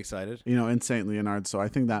Lounge. Very excited. You know, in St. Leonard. So I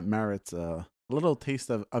think that merits a little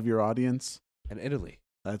taste of your audience. And Italy.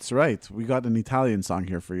 That's right. We got an Italian song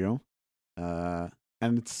here for you, and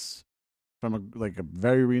it's from a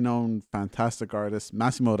very renowned, fantastic artist,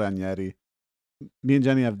 Massimo Ranieri. Me and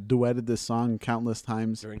Jenny have duetted this song countless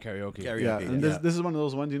times. During karaoke. Yeah, and this is one of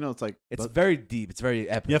those ones. You know, it's like It's very deep. It's very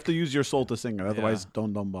epic. you have to use your soul to sing it. Otherwise,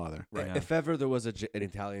 don't bother. Right. Yeah. If ever there was an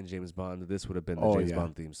Italian James Bond, this would have been the Oh, James yeah.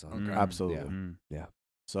 Bond theme song. Absolutely. Yeah.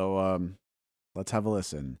 So let's have a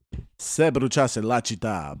listen. Se bruciasse la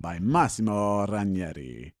città by Massimo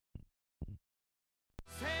Ranieri.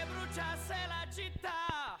 Se bruciasse la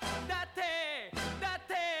città, da te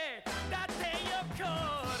io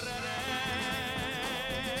correrei.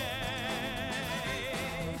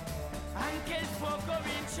 Anche il fuoco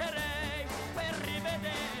vincerei per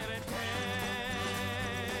rivedere te.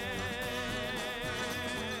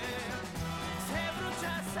 Se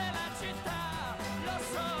bruciasse la città, lo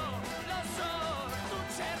so, tu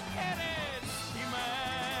cercheresti me.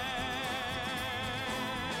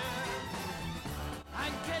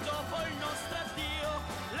 Anche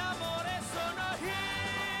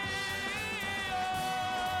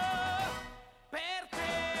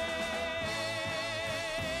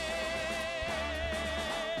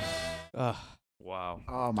Wow.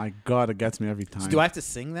 Oh my god, it gets me every time. So do I have to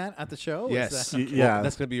sing that at the show? Is Yes. that- Yeah.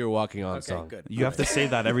 That's gonna be your walking on Okay, song. good. You have to say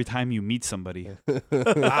that every time you meet somebody.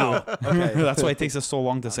 Wow. Okay. That's why it takes us so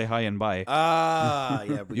long to say hi and bye. Yeah. we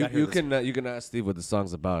You, gotta hear you this. can you can ask Steve what the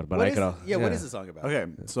song's about, but What I is- can. what is the song about?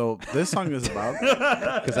 Okay, so this song is about.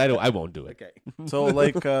 Because I won't do it. Okay. So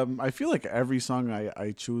like, I feel like every song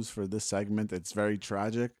I choose for this segment, it's very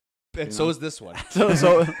tragic. And so is this one.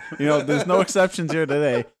 So there's no exceptions here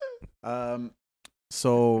today.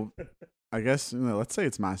 So I guess let's say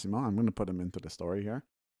it's Massimo. I'm gonna put him into the story here.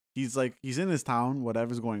 He's in his town,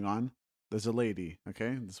 whatever's going on. There's a lady,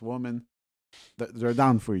 okay, this woman. They're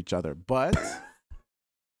down for each other, but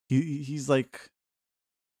he's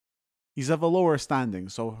of a lower standing.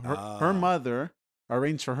 So her mother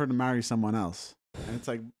arranged for her to marry someone else, and it's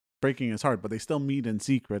like breaking his heart. But they still meet in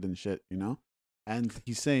secret and shit, And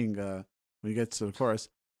he's saying when he gets to the chorus,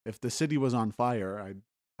 if the city was on fire,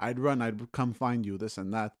 I'd run, I'd come find you, this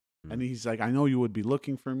and that. And he's like, I know you would be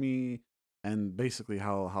looking for me, and basically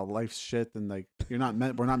how life's shit, and like we're not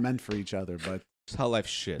meant for each other, but It's how life's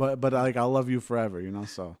shit. but like I'll love you forever,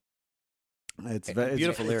 So it's very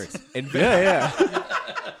Beautiful lyrics. Yeah.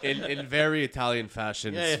 in very Italian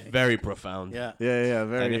fashion, Yeah, it's yeah. very profound. Yeah. Yeah, And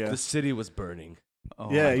very. if the city was burning,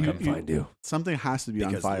 Yeah, I'd come find you. Something has to be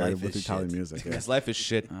Because on fire life with is Italian shit. music. Yeah. Because life is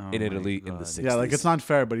shit Oh in my Italy in the God. 60s. Yeah, like it's not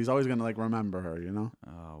fair, but he's always gonna like remember her,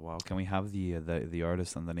 Oh wow! Can we have the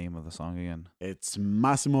artist and the name of the song again? It's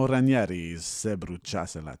Massimo Ranieri's Se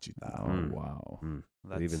bruciasse la città. Wow!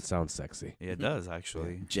 It even sounds sexy. Yeah, it does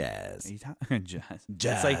actually. Jazz. Jazz.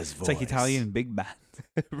 Jazz It's like Italian big band.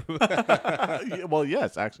 Yeah, well,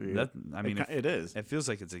 yes, actually. That I mean, it is. it feels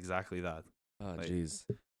like it's exactly that. Oh, Like, jeez.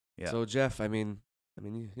 yeah. So, Jeff, I mean,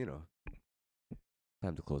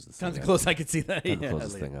 time to close this Time thing to close. I can see that. Time to Yeah, close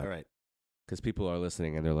this later. thing up. All right. Because people are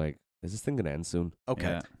listening and they're like, is this thing going to end soon? Okay.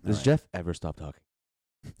 Yeah. Does right. Jeff ever stop talking?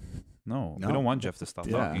 No, No. we don't want Jeff to stop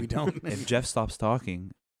Yeah. talking. We don't. If Jeff stops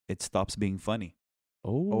talking, it stops being funny.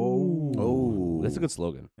 Oh. That's a good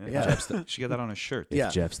slogan. Yeah. Jeff sto- Should get that on a shirt. Yeah.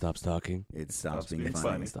 If Jeff stops talking, It stops being being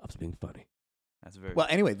funny. it stops being funny. That's very Well,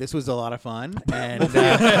 anyway, this was a lot of fun, and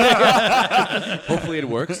Hopefully it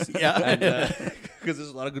works. Yeah. Because there's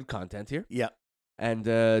a lot of good content here. yeah, And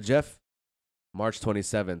Jeff, March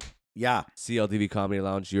 27th, yeah, CLDV Comedy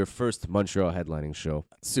Lounge, your first Montreal headlining show.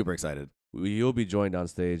 super excited. You'll be joined on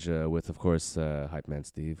stage with, of course, Hype Man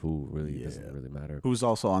Steve, who really doesn't really matter. Who's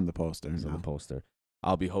also on the poster. He's on now. the poster.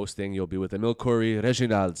 I'll be hosting. You'll be with Emile Coury,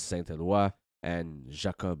 Reginald Saint-Éloi, and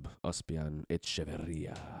Jacob Ospian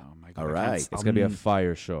Echeverria. oh my God! All I can't right. s- It's going to be a I'll-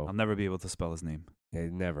 fire show. I'll never be able to spell his name.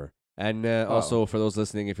 Never. And also, for those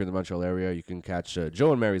listening, if you're in the Montreal area, you can catch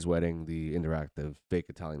Joe and Mary's wedding, the interactive fake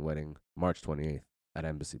Italian wedding, March 28th at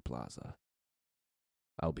Embassy Plaza.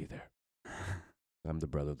 I'll be there. I'm the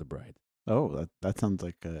brother of the bride. Oh, that sounds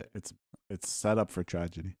like it's set up for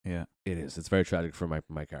tragedy. Yeah. It is. It's very tragic for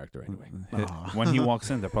my character anyway. Aw. When he walks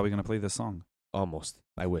in, they're probably gonna play this song. Almost.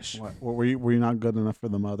 I wish. What, were you not good enough for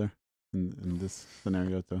the mother in this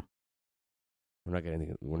scenario too? We're not getting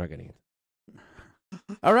it.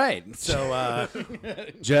 All right, so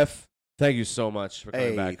Jeff, thank you so much for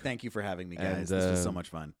coming hey, back. thank you for having me, And, guys. This was so much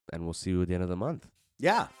fun. And we'll see you at the end of the month.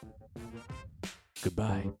 Yeah.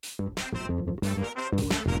 Goodbye.